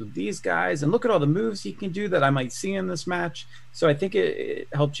matches with these guys, and look at all the moves he can do that I might see in this match." So I think it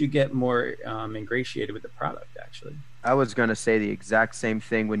helps you get more ingratiated with the product. Actually, I was going to say the exact same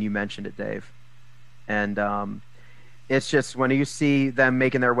thing when you mentioned it, Dave. And it's just when you see them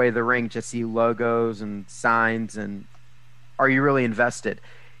making their way to the ring, just see logos and signs, and are you really invested?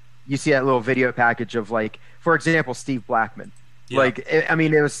 You see that little video package of, like, for example, Steve Blackman. Yeah. Like,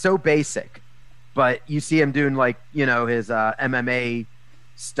 it was so basic, but you see him doing, like, you know, his MMA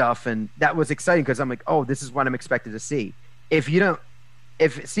stuff, and that was exciting because I'm like, oh, this is what I'm expected to see. If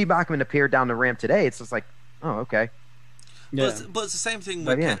Steve Blackman appeared down the ramp today, it's just like, oh, okay. yeah. But it's the same thing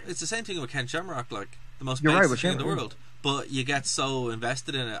But with yeah. it's the same thing with Ken Shamrock, like the most You're right, basic with thing in the Shamrock. world. But you get so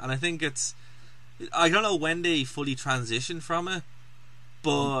invested in it, and I think I don't know when they fully transition from it,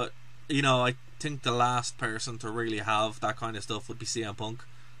 but you know, I think the last person to really have that kind of stuff would be CM Punk.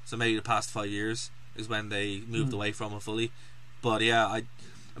 So maybe the past 5 years is when they moved away from it fully. But yeah,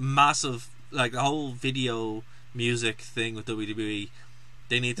 massive, like the whole video music thing with WWE.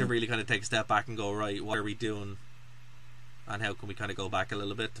 They need to really kind of take a step back and go, right, what are we doing, and how can we kind of go back a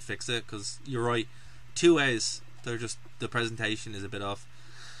little bit to fix it? Because you're right, 2 ways. They're just, the presentation is a bit off.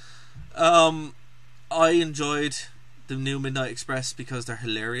 I enjoyed the new Midnight Express because they're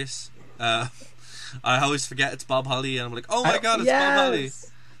hilarious. I always forget it's Bob Holly, and I'm like, oh my god, it's Bob Holly.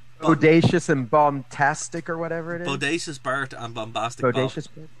 Yes! Bodacious and bombastic or whatever it is. Bodacious Bart and Bombastic Bob. Bodacious.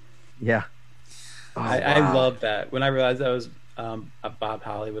 Yeah. Oh, I wow. love that. When I realized that was a Bob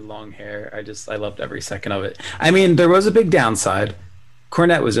Holly with long hair, I loved every second of it. I mean, there was a big downside.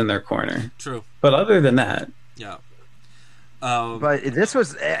 Cornette was in their corner, True. but other than that, Yeah. But this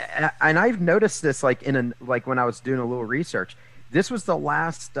was, and I've noticed this like like when I was doing a little research. This was the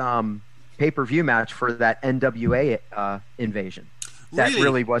last pay-per-view match for that NWA invasion. That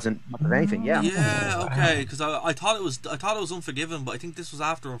really wasn't much of anything. Yeah. Yeah. Okay. Because I thought it was Unforgiven, but I think this was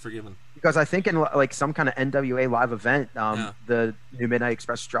after Unforgiven. Because I think in like some kind of NWA live event, Yeah. the New Midnight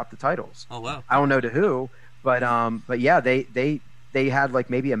Express dropped the titles. Oh wow. I don't know to who, but yeah, they had like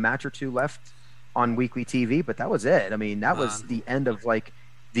maybe a match or two left on weekly TV, but that was it. I mean, that was the end of like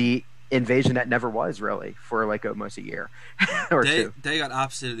the invasion that never was really for like almost a year or two. They got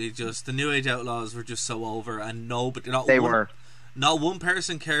absolutely just the New Age Outlaws were just so over, and not one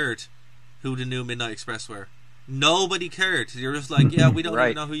person cared who the New Midnight Express were. Nobody cared. You're just like, yeah, we don't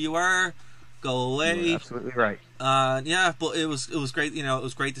Right. even know who you are. Go away. You're absolutely right. Yeah, but it was great. You know, it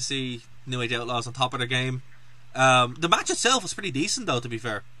was great to see New Age Outlaws on top of their game. The match itself was pretty decent, though. To be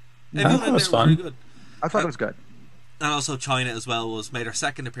fair, I thought it was fun. Pretty good. I thought it was good. And also China as well made her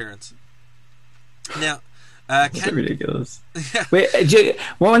second appearance. Now, It's ridiculous. Wait,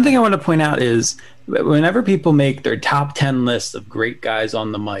 one thing I want to point out is whenever people make their top 10 list of great guys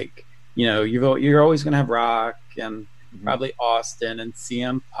on the mic, you know, you're always going to have Rock and probably Austin and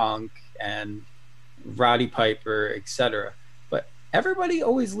CM Punk and Roddy Piper, etc. But everybody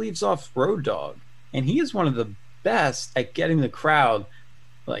always leaves off Road Dogg, and he is one of the best at getting the crowd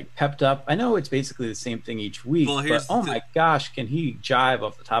like pepped up. I know it's basically the same thing each week, but oh my gosh, can he jive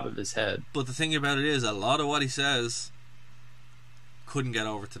off the top of his head? But the thing about it is, a lot of what he says couldn't get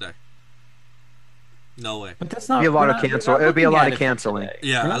over today. No way. But that's not. It would be a lot of canceling.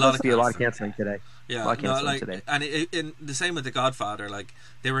 Yeah, a lot of canceling today. Yeah, today. And in the same with The Godfather, like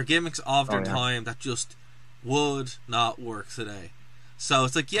they were gimmicks of their time that just would not work today. So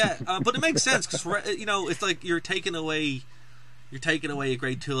it's like, yeah, but it makes sense because you know it's like you're taking away a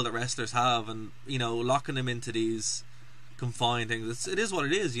great tool that wrestlers have, and you know locking them into these confined things. It is what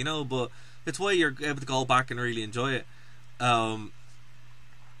it is, you know. But it's why you're able to go back and really enjoy it.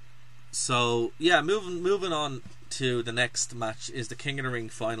 So yeah, moving on to the next match is the King of the Ring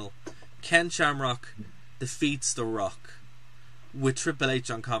final. Ken Shamrock defeats The Rock with Triple H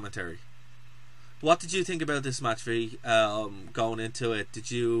on commentary. What did you think about this match, V? Going into it,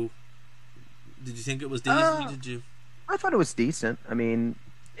 did you think it was decent? Did you? I thought it was decent. I mean,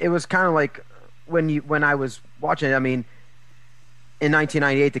 it was kind of like when I was watching it. I mean, in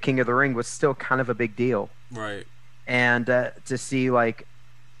 1998, the King of the Ring was still kind of a big deal, right? And to see like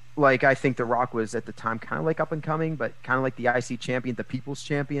I think The Rock was at the time kind of like up and coming, but kind of like the IC champion, the People's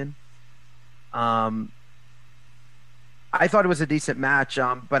Champion. I thought it was a decent match,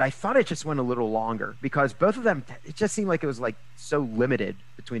 but I thought it just went a little longer because both of them, it just seemed like it was like so limited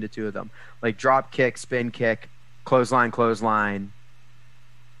between the two of them, like drop kick, spin kick, clothesline,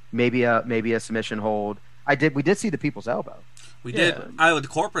 maybe a submission hold. We did see the People's Elbow. We did. The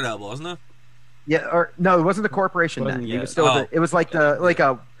corporate elbow, wasn't it? Yeah, or no, it wasn't the corporation then. It was still it was like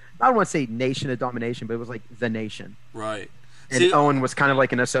I don't want to say Nation of Domination, but it was like the Nation. Right. And Owen was kind of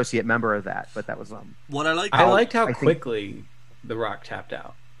like an associate member of that, but that was what I liked. I liked how quickly The Rock tapped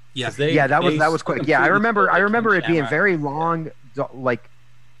out. Yeah, that was quick. Yeah, I remember it being very long, like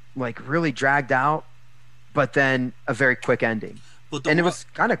really dragged out, but then a very quick ending. It was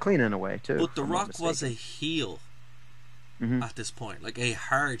kind of clean in a way too. But The Rock was a heel at this point, like a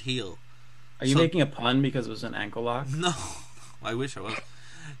hard heel. Are you making a pun because it was an ankle lock? No, I wish I was.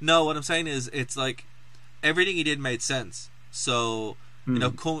 No, what I'm saying is, it's like everything he did made sense. So you know,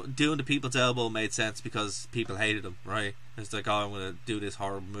 doing the People's Elbow made sense because people hated him, right? It's like, oh, I'm going to do this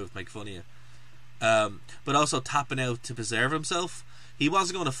horrible move to make fun of you. But also tapping out to preserve himself. He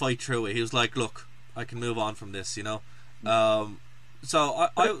wasn't going to fight through it. He was like, look, I can move on from this, you know. So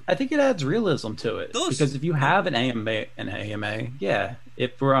I think it adds realism to it. Because if you have an AMA, yeah.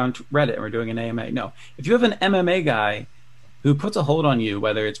 If we're on Reddit and we're doing an AMA, no. If you have an MMA guy who puts a hold on you,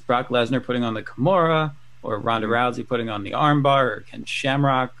 whether it's Brock Lesnar putting on the Kimura, or Ronda Rousey putting on the armbar, or Ken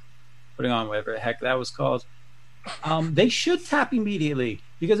Shamrock putting on whatever the heck that was called, they should tap immediately.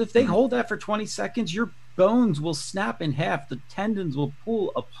 Because if they hold that for 20 seconds, your bones will snap in half. The tendons will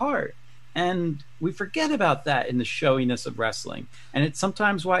pull apart. And we forget about that in the showiness of wrestling. And it's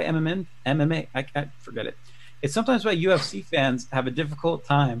sometimes why MMA, I forget it. It's sometimes why UFC fans have a difficult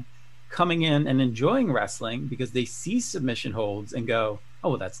time coming in and enjoying wrestling because they see submission holds and go, oh,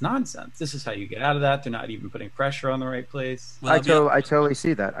 well, that's nonsense. This is how you get out of that. They're not even putting pressure on the right place. Well, I totally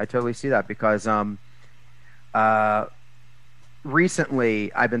see that. I totally see that because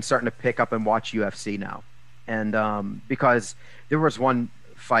recently I've been starting to pick up and watch UFC now, and because there was one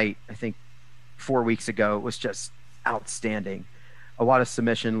fight I think 4 weeks ago, it was just outstanding. A lot of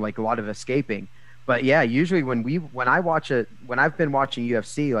submission, like a lot of escaping. But yeah, usually when I watch it, when I've been watching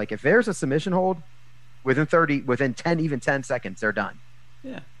UFC, like if there's a submission hold within 10 seconds, they're done.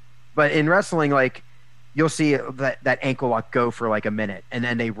 Yeah. But in wrestling, like you'll see that ankle lock go for like a minute, and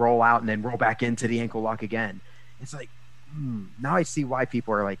then they roll out and then roll back into the ankle lock again. It's like, now I see why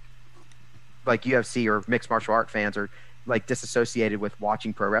people are like UFC or mixed martial art fans are like disassociated with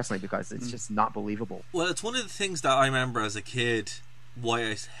watching pro wrestling, because it's just not believable. Well, it's one of the things that I remember as a kid why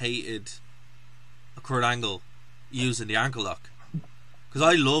I hated Kurt Angle using the ankle lock, because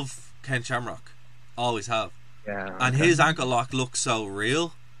I love Ken Shamrock, always have. Yeah. And his ankle lock looks so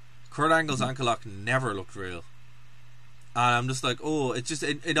real. Kurt Angle's ankle lock never looked real. And I'm just like, oh,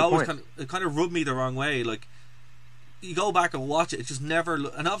 it always kind of rubbed me the wrong way. Like, you go back and watch it, it just never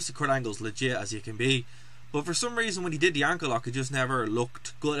and obviously Kurt Angle's legit as you can be, but for some reason when he did the ankle lock, it just never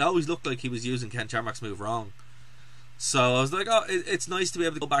looked good. It always looked like he was using Ken Shamrock's move wrong. So I was like, oh, it's nice to be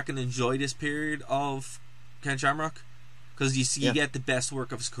able to go back and enjoy this period of Ken Shamrock, because you get the best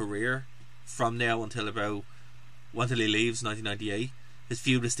work of his career from now until he leaves 1998. His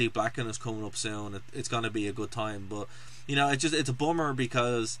feud with Steve Blackman is coming up soon. It's going to be a good time, but it's a bummer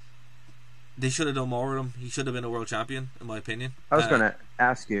because they should have done more with him. He should have been a world champion, in my opinion. I was going to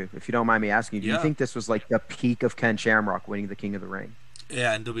ask you, if you don't mind me asking, do you think this was like the peak of Ken Shamrock winning the King of the Ring?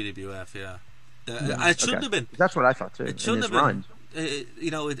 Yeah, in WWF, yeah. And it shouldn't have been. That's what I thought too. It shouldn't have been.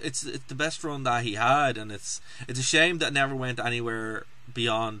 It's the best run that he had, and it's a shame that it never went anywhere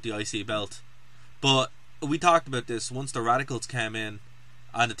beyond the IC belt. But we talked about this once the Radicals came in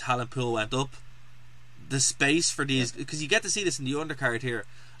and the talent pool went up. The space for these, because you get to see this in the undercard here,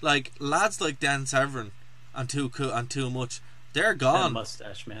 like lads like Dan Severn and Too Much, they're gone. That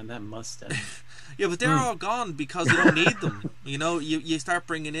mustache, man, that mustache. Yeah, but they're all gone because you don't need them. You start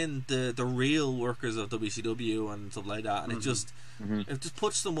bringing in the real workers of WCW and stuff like that, and it just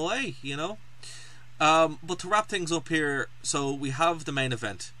puts them away. But to wrap things up here, so we have the main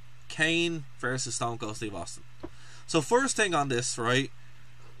event: Kane versus Stone Cold Steve Austin. So first thing on this, right?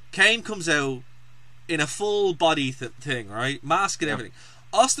 Kane comes out in a full body thing, right? Mask and everything.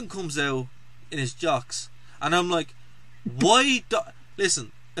 Austin comes out in his jocks, and I'm like, why?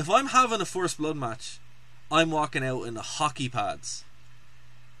 Listen, if I'm having a First Blood match, I'm walking out in the hockey pads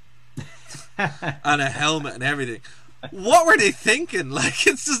and a helmet and everything. What were they thinking? Like,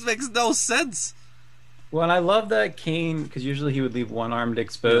 it just makes no sense. Well, and I love that Kane, because usually he would leave one arm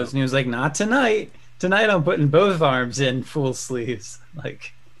exposed, and he was like, not tonight. Tonight I'm putting both arms in full sleeves.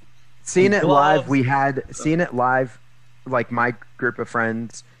 Like, seeing it live, seen it live, like my group of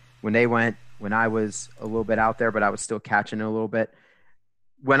friends, when they went, when I was a little bit out there, but I was still catching it a little bit.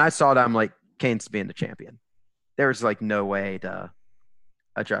 When I saw that, I'm like, Kane's being the champion. There's like no way to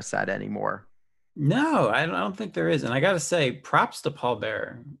address that anymore. No, I don't think there is. And I got to say, props to Paul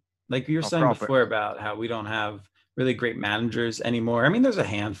Bearer. Like you were saying before about how we don't have really great managers anymore. I mean, there's a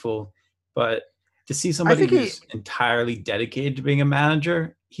handful, but to see somebody who's entirely dedicated to being a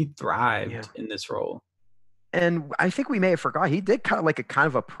manager, he thrived in this role. And I think we may have forgot, he did kind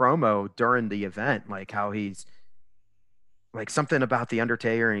of a promo during the event, like how he's like something about the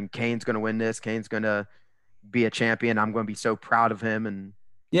Undertaker and Kane's going to win this. Kane's going to be a champion. I'm going to be so proud of him. And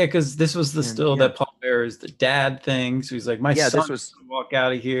yeah, because this was that Paul Bearer is the dad thing. So he's like, my son was going to walk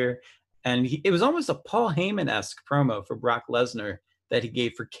out of here. And it was almost a Paul Heyman-esque promo for Brock Lesnar that he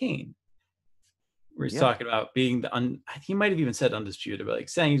gave for Kane, where he's talking about being he might have even said undisputed, but like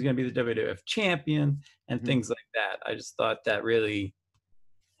saying he's going to be the WWF champion and things like that. I just thought that really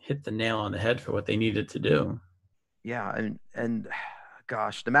hit the nail on the head for what they needed to do. Yeah, and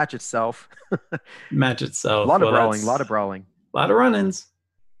gosh, the match itself. A lot of brawling, a lot of run-ins,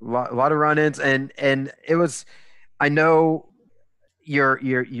 a lot of run-ins, and it was. I know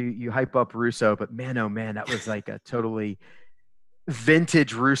you hype up Russo, but man, oh man, that was like a totally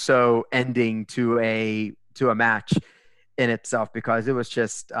vintage Russo ending to a match in itself, because it was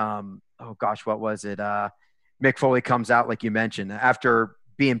just oh gosh, what was it? Mick Foley comes out, like you mentioned, after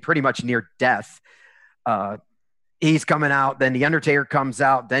being pretty much near death. He's coming out, then the Undertaker comes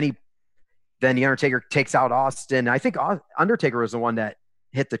out, then the Undertaker takes out Austin. I think Undertaker was the one that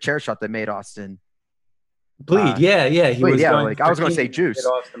hit the chair shot that made Austin bleed. He was going I was going to say juice.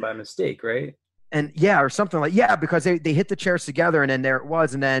 Austin by mistake, right? And or something like because they hit the chairs together, and then there it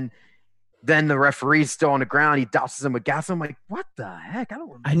was, and then the referee's still on the ground. He douses him with gas. I'm like, what the heck? I don't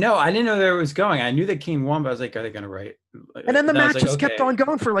remember. I know. I didn't know there was going. I knew that Kane won, but I was like, are they going to write? And then the match just kept on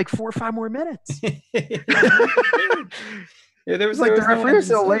going for like 4 or 5 more minutes. Yeah, there was It's like the no referee end was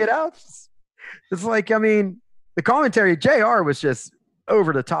in still lay sight. it out. It's like, I mean, the commentary, JR was just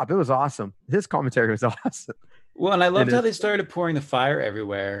over the top. It was awesome. His commentary was awesome. Well, and I loved And how they started pouring the fire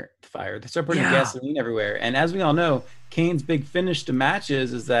everywhere. They started putting Yeah. gasoline everywhere. And as we all know, Kane's big finish to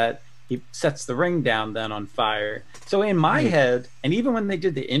matches is that he sets the ring down then on fire. So in my head, and even when they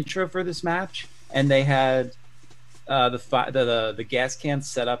did the intro for this match, and they had the gas cans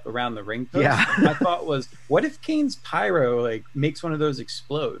set up around the ring post, Yeah. my thought was, what if Kane's pyro like makes one of those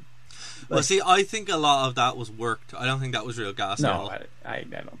explode? Well, see, I think a lot of that was worked. I don't think that was real gas at No, all. I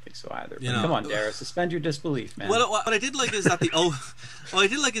don't think so either. But You know. come on, Dara, suspend your disbelief, man. Well, what I did like is that what I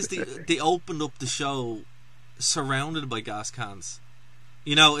did like is they opened up the show surrounded by gas cans.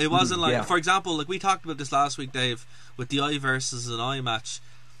 You know, it wasn't like, yeah. for example, like we talked about this last week, Dave, with the eye versus an eye match.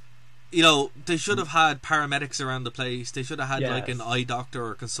 You know, they should have had paramedics around the place. They should have had like Yes. an eye doctor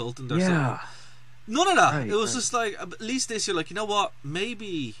or consultant or Yeah. something. None of that. Right, It was right. just like, at least this you're like, you know what?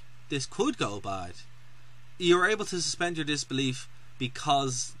 Maybe this could go bad. You're able to suspend your disbelief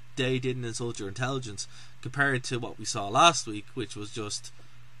because they didn't insult your intelligence, compared to what we saw last week, which was just,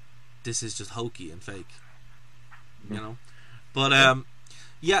 this is just hokey and fake. You know? But,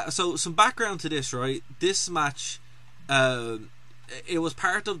 yeah, so some background to this, right? This match, it was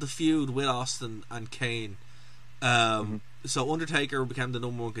part of the feud with Austin and Kane. So Undertaker became the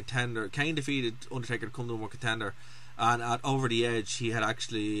number one contender. Kane defeated Undertaker to become the number one contender, and at Over the Edge,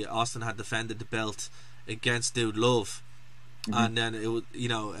 Austin had defended the belt against Dude Love, and then it was,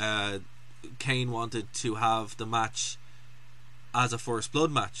 Kane wanted to have the match as a first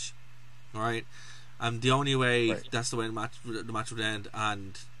blood match, all right, and the only way that's the way the match would end,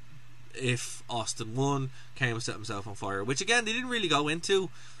 and if Austin won, Kane would set himself on fire, which again they didn't really go into.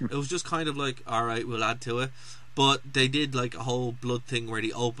 It was just kind of like, alright, we'll add to it, but they did like a whole blood thing where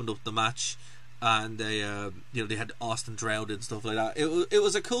they opened up the match and they they had Austin drowned and stuff like that. It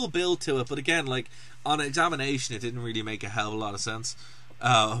was a cool build to it, but again, like on examination, it didn't really make a hell of a lot of sense.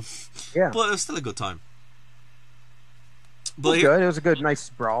 Yeah. But it was still a good time. It was good. It was a good, nice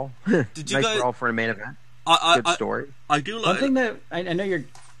brawl. Did you nice guys? brawl for a main event. I Good story. I do like. One thing that I know you're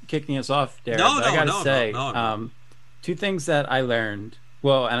kicking us off, Derek, No, but I gotta no, say, no. two things that I learned.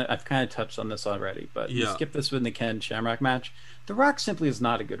 Well, and I've kind of touched on this already, but you Yeah. skip this with the Ken Shamrock match. The Rock simply is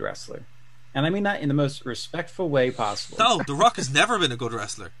not a good wrestler, and I mean that in the most respectful way possible. No, The Rock has never been a good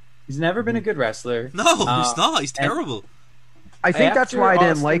wrestler. He's never been a good wrestler. No, he's not. He's terrible. I think that's After why I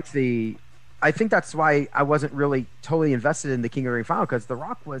didn't Austin- like the. I think that's why I wasn't really totally invested in the King of the Ring final, because The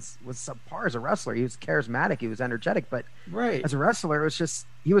Rock was subpar as a wrestler. He was charismatic, he was energetic, but Right. as a wrestler, it was just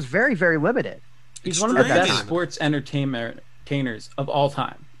he was very, very limited. He's one of the Extremely best limited. sports entertainers of all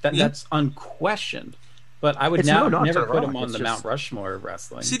time. Yeah. That's unquestioned. But I would It's no knock to never The put Rock, him on it's the just- Mount Rushmore of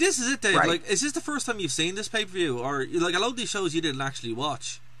wrestling. See, this is it, Dave. Right. Like, is this the first time you've seen this pay per view, or like a lot of these shows you didn't actually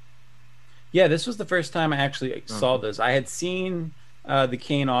watch? Yeah, this was the first time I actually saw this. I had seen the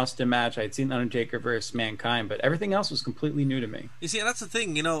Kane Austin match. I had seen Undertaker versus Mankind, but everything else was completely new to me. You see, and that's the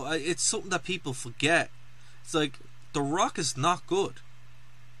thing. You know, it's something that people forget. It's like The Rock is not good.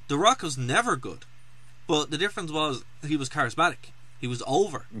 The Rock was never good, but the difference was he was charismatic. He was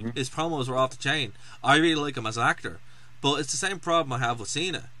over. His promos were off the chain. I really like him as an actor, but it's the same problem I have with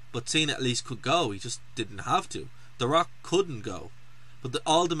Cena. But Cena at least could go. He just didn't have to. The Rock couldn't go. But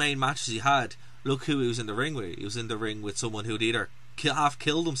all the main matches he had, look who he was in the ring with. He was in the ring with someone who'd either half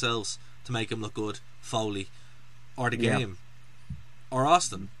killed themselves to make him look good, Foley, or the Yeah. Game, or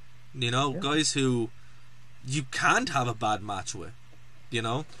Austin. You know, guys who you can't have a bad match with. You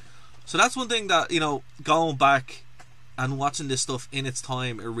know, so that's one thing that, you know, going back and watching this stuff in its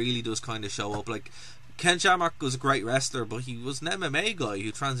time, it really does kind of show up. Like, Ken Shamrock was a great wrestler, but he was an MMA guy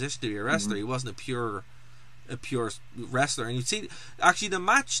who transitioned to be a wrestler. He wasn't a pure wrestler. And you see, actually, the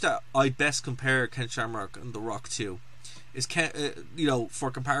match that I best compare Ken Shamrock and The Rock to is for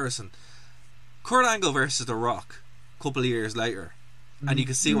comparison, Kurt Angle versus The Rock a couple of years later, and you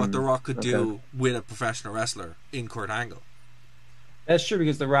can see what The Rock could do with a professional wrestler in Kurt Angle. That's true,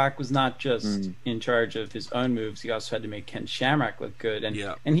 because The Rock was not just in charge of his own moves. He also had to make Ken Shamrock look good. And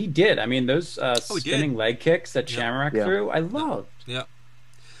Yeah. and he did. I mean, those he spinning did. leg kicks that Yeah. Shamrock Yeah. threw, I loved. Yeah,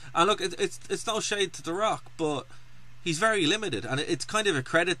 and look, it's no shade to The Rock, but he's very limited, and it's kind of a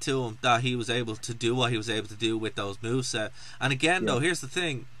credit to him that he was able to do what he was able to do with those moveset. And again, though, here's the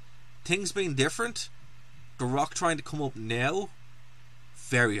thing: things being different, The Rock trying to come up now,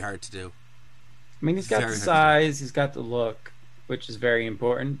 very hard to do. I mean, he's got Very the hard. size, he's got the look, which is very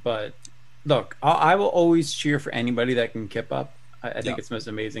important. But look, I will always cheer for anybody that can kip up. I think Yeah. it's the most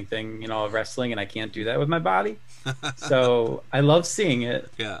amazing thing in all of wrestling, and I can't do that with my body. So I love seeing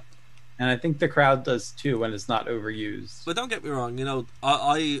it. Yeah, And I think the crowd does too when it's not overused. But don't get me wrong, you know,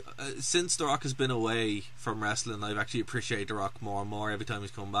 I since The Rock has been away from wrestling, I've actually appreciated The Rock more and more every time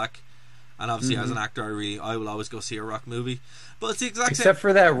he's come back. And obviously, as an actor, I will always go see a Rock movie. But it's the exact same. Except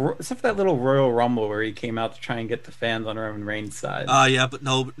for that little Royal Rumble where he came out to try and get the fans on Roman Reigns' side. Yeah, but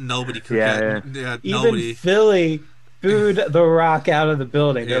nobody could Yeah. Even nobody. Philly booed The Rock out of the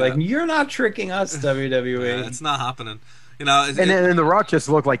building. They're Yeah. like, "You're not tricking us, WWE." Yeah, it's not happening. You know, And then The Rock just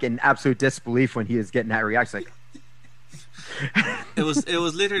looked like in absolute disbelief when he was getting that reaction. Like, it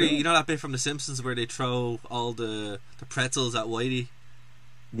was literally, you know, that bit from The Simpsons where they throw all the pretzels at Whitey.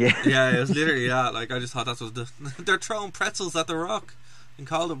 yeah. Yeah, it was literally that. Like, I just thought that was they're throwing pretzels at The Rock and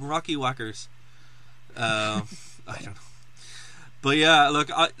call them Rocky Whackers. I don't know, but yeah,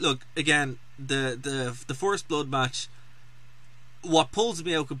 look again. The First Blood match. What pulls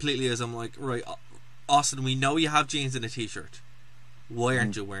me out completely is I'm like, right, Austin, we know you have jeans and a t-shirt. Why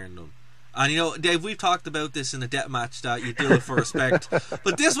aren't you wearing them? And you know, Dave, we've talked about this in the death match that you do it for respect,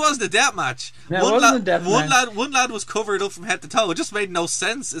 but this was the death match. No, it wasn't a death match. One lad was covered up from head to toe. It just made no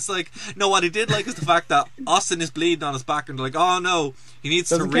sense. It's like, no, what I did like is the fact that Austin is bleeding on his back, and they're like, oh no, he needs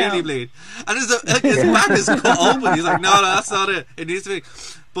Doesn't to really count. bleed, and his back is cut open. He's like, no, that's not it. It needs to be.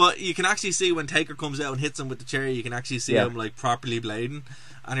 But you can actually see when Taker comes out and hits him with the chair, you can actually see him like properly bleeding,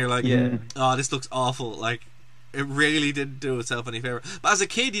 and you're like, oh, this looks awful. Like, it really didn't do itself any favor. But as a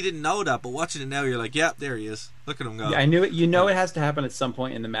kid, you didn't know that. But watching it now, you're like, "Yep, there he is. Look at him go." Yeah, I knew it. You know, it has to happen at some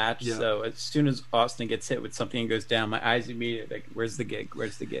point in the match. Yeah. So as soon as Austin gets hit with something and goes down, my eyes immediately like, "Where's the gig?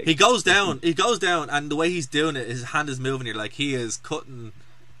 Where's the gig?" He goes down. He goes down, and the way he's doing it, his hand is moving. You're like, he is cutting.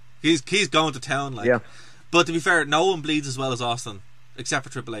 He's going to town. Like, Yeah. But to be fair, no one bleeds as well as Austin, except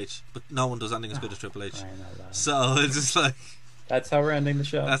for Triple H. But no one does anything as good as Triple H. I know that. So it's just like, That's how we're ending the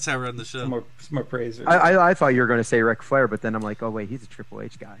show. that's how we're on the show. some more praise. I thought you were going to say Ric Flair, but then I'm like, oh wait, he's a Triple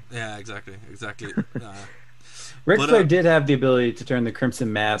H guy. Yeah, exactly. Ric But, Flair did have the ability to turn the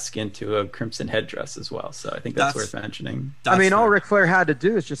crimson mask into a crimson headdress as well, so I think that's worth mentioning. I mean, all fair. Ric Flair had to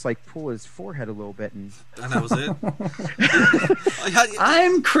do is just like pull his forehead a little bit, and And that was it.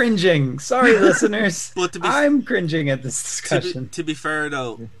 I'm cringing. Sorry, listeners. But to be I'm cringing at this discussion. To be fair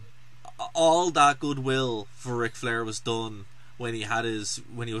though, all that goodwill for Ric Flair was done when he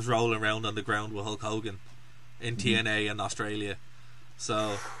was rolling around on the ground with Hulk Hogan in TNA in Australia.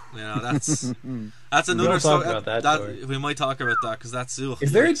 So you know that's another We'll talk story. about that story. We might talk about that because that's.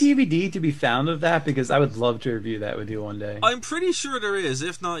 Is there a DVD to be found of that? Because I would love to review that with you one day. I'm pretty sure there is.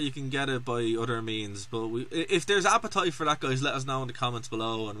 If not, you can get it by other means. But if there's appetite for that, guys, let us know in the comments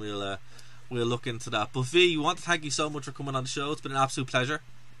below, and we'll look into that. But V, we want to thank you so much for coming on the show. It's been an absolute pleasure.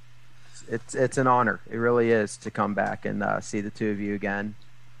 it's an honor. It really is to come back and see the two of you again.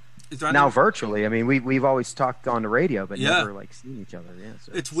 Is there Now anything- virtually. I mean, we've always talked on the radio, but Yeah. never like seen each other. Yeah,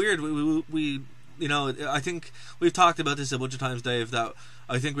 so It's weird. We you know, I think we've talked about this a bunch of times, Dave, that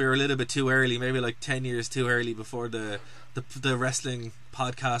I think we were a little bit too early, maybe like 10 years too early before the wrestling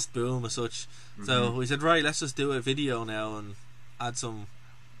podcast boom as such. So we said, right, let's just do a video now and add some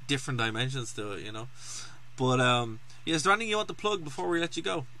different dimensions to it, you know. But yeah, is there anything you want to plug before we let you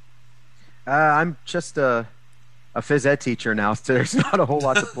go? I'm just a phys ed teacher now, so there's not a whole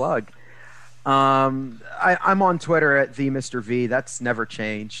lot to plug. I'm on Twitter at the Mr. V. That's never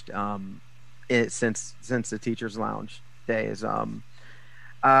changed since the Teachers Lounge days.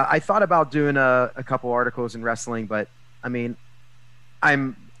 I thought about doing a couple articles in wrestling, but I mean,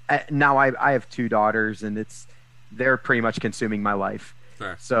 I have two daughters, and they're pretty much consuming my life.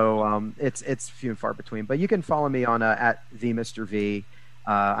 Fair. So it's few and far between. But you can follow me on at the Mr. V.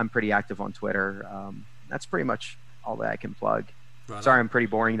 I'm pretty active on Twitter. That's pretty much all that I can plug. Right Sorry, on. I'm pretty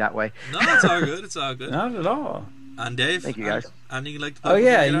boring that way. No, it's all good. It's all good. Not at all. And Dave, Thank you, guys. Anything you'd like to Oh plug?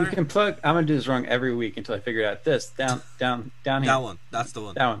 yeah, before you get can plug. I'm gonna do this wrong every week until I figure out this. Down here. that one. That's the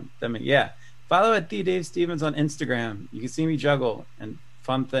one. That one. I mean, yeah. Follow at the Dave Stevens on Instagram. You can see me juggle and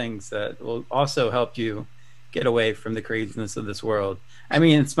fun things that will also help you get away from the craziness of this world. I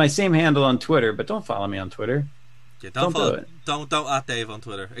mean, it's my same handle on Twitter, but don't follow me on Twitter. Yeah, Don't do follow. it. Don't at Dave on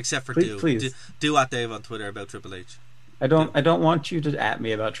Twitter, except for Please. do at Dave on Twitter about Triple H. I don't want you to at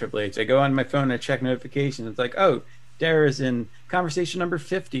me about Triple H. I go on my phone and I check notifications. It's like, oh, Dara's in conversation number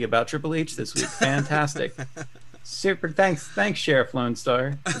 50 about Triple H this week. Fantastic. Super. Thanks, Sheriff Lone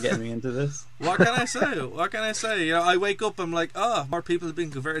Star, for getting me into this. What can I say? What can I say? You know, I wake up, I'm like, oh, more people have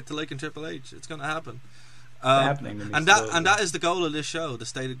been converted to liking Triple H. It's going to happen. Happening to me and slowly. that is the goal of this show. The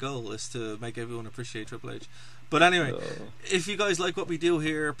stated goal is to make everyone appreciate Triple H. But anyway, Oh. if you guys like what we do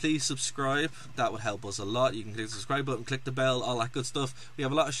here, please subscribe. That would help us a lot. You can click the subscribe button, click the bell, all that good stuff. We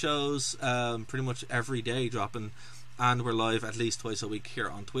have a lot of shows pretty much every day dropping, and we're live at least twice a week here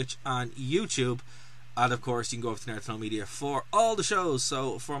on Twitch and YouTube. And of course, you can go over to Nerd Tunnel Media for all the shows.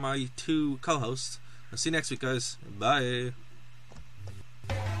 So for my two co-hosts, I'll see you next week, guys. Bye.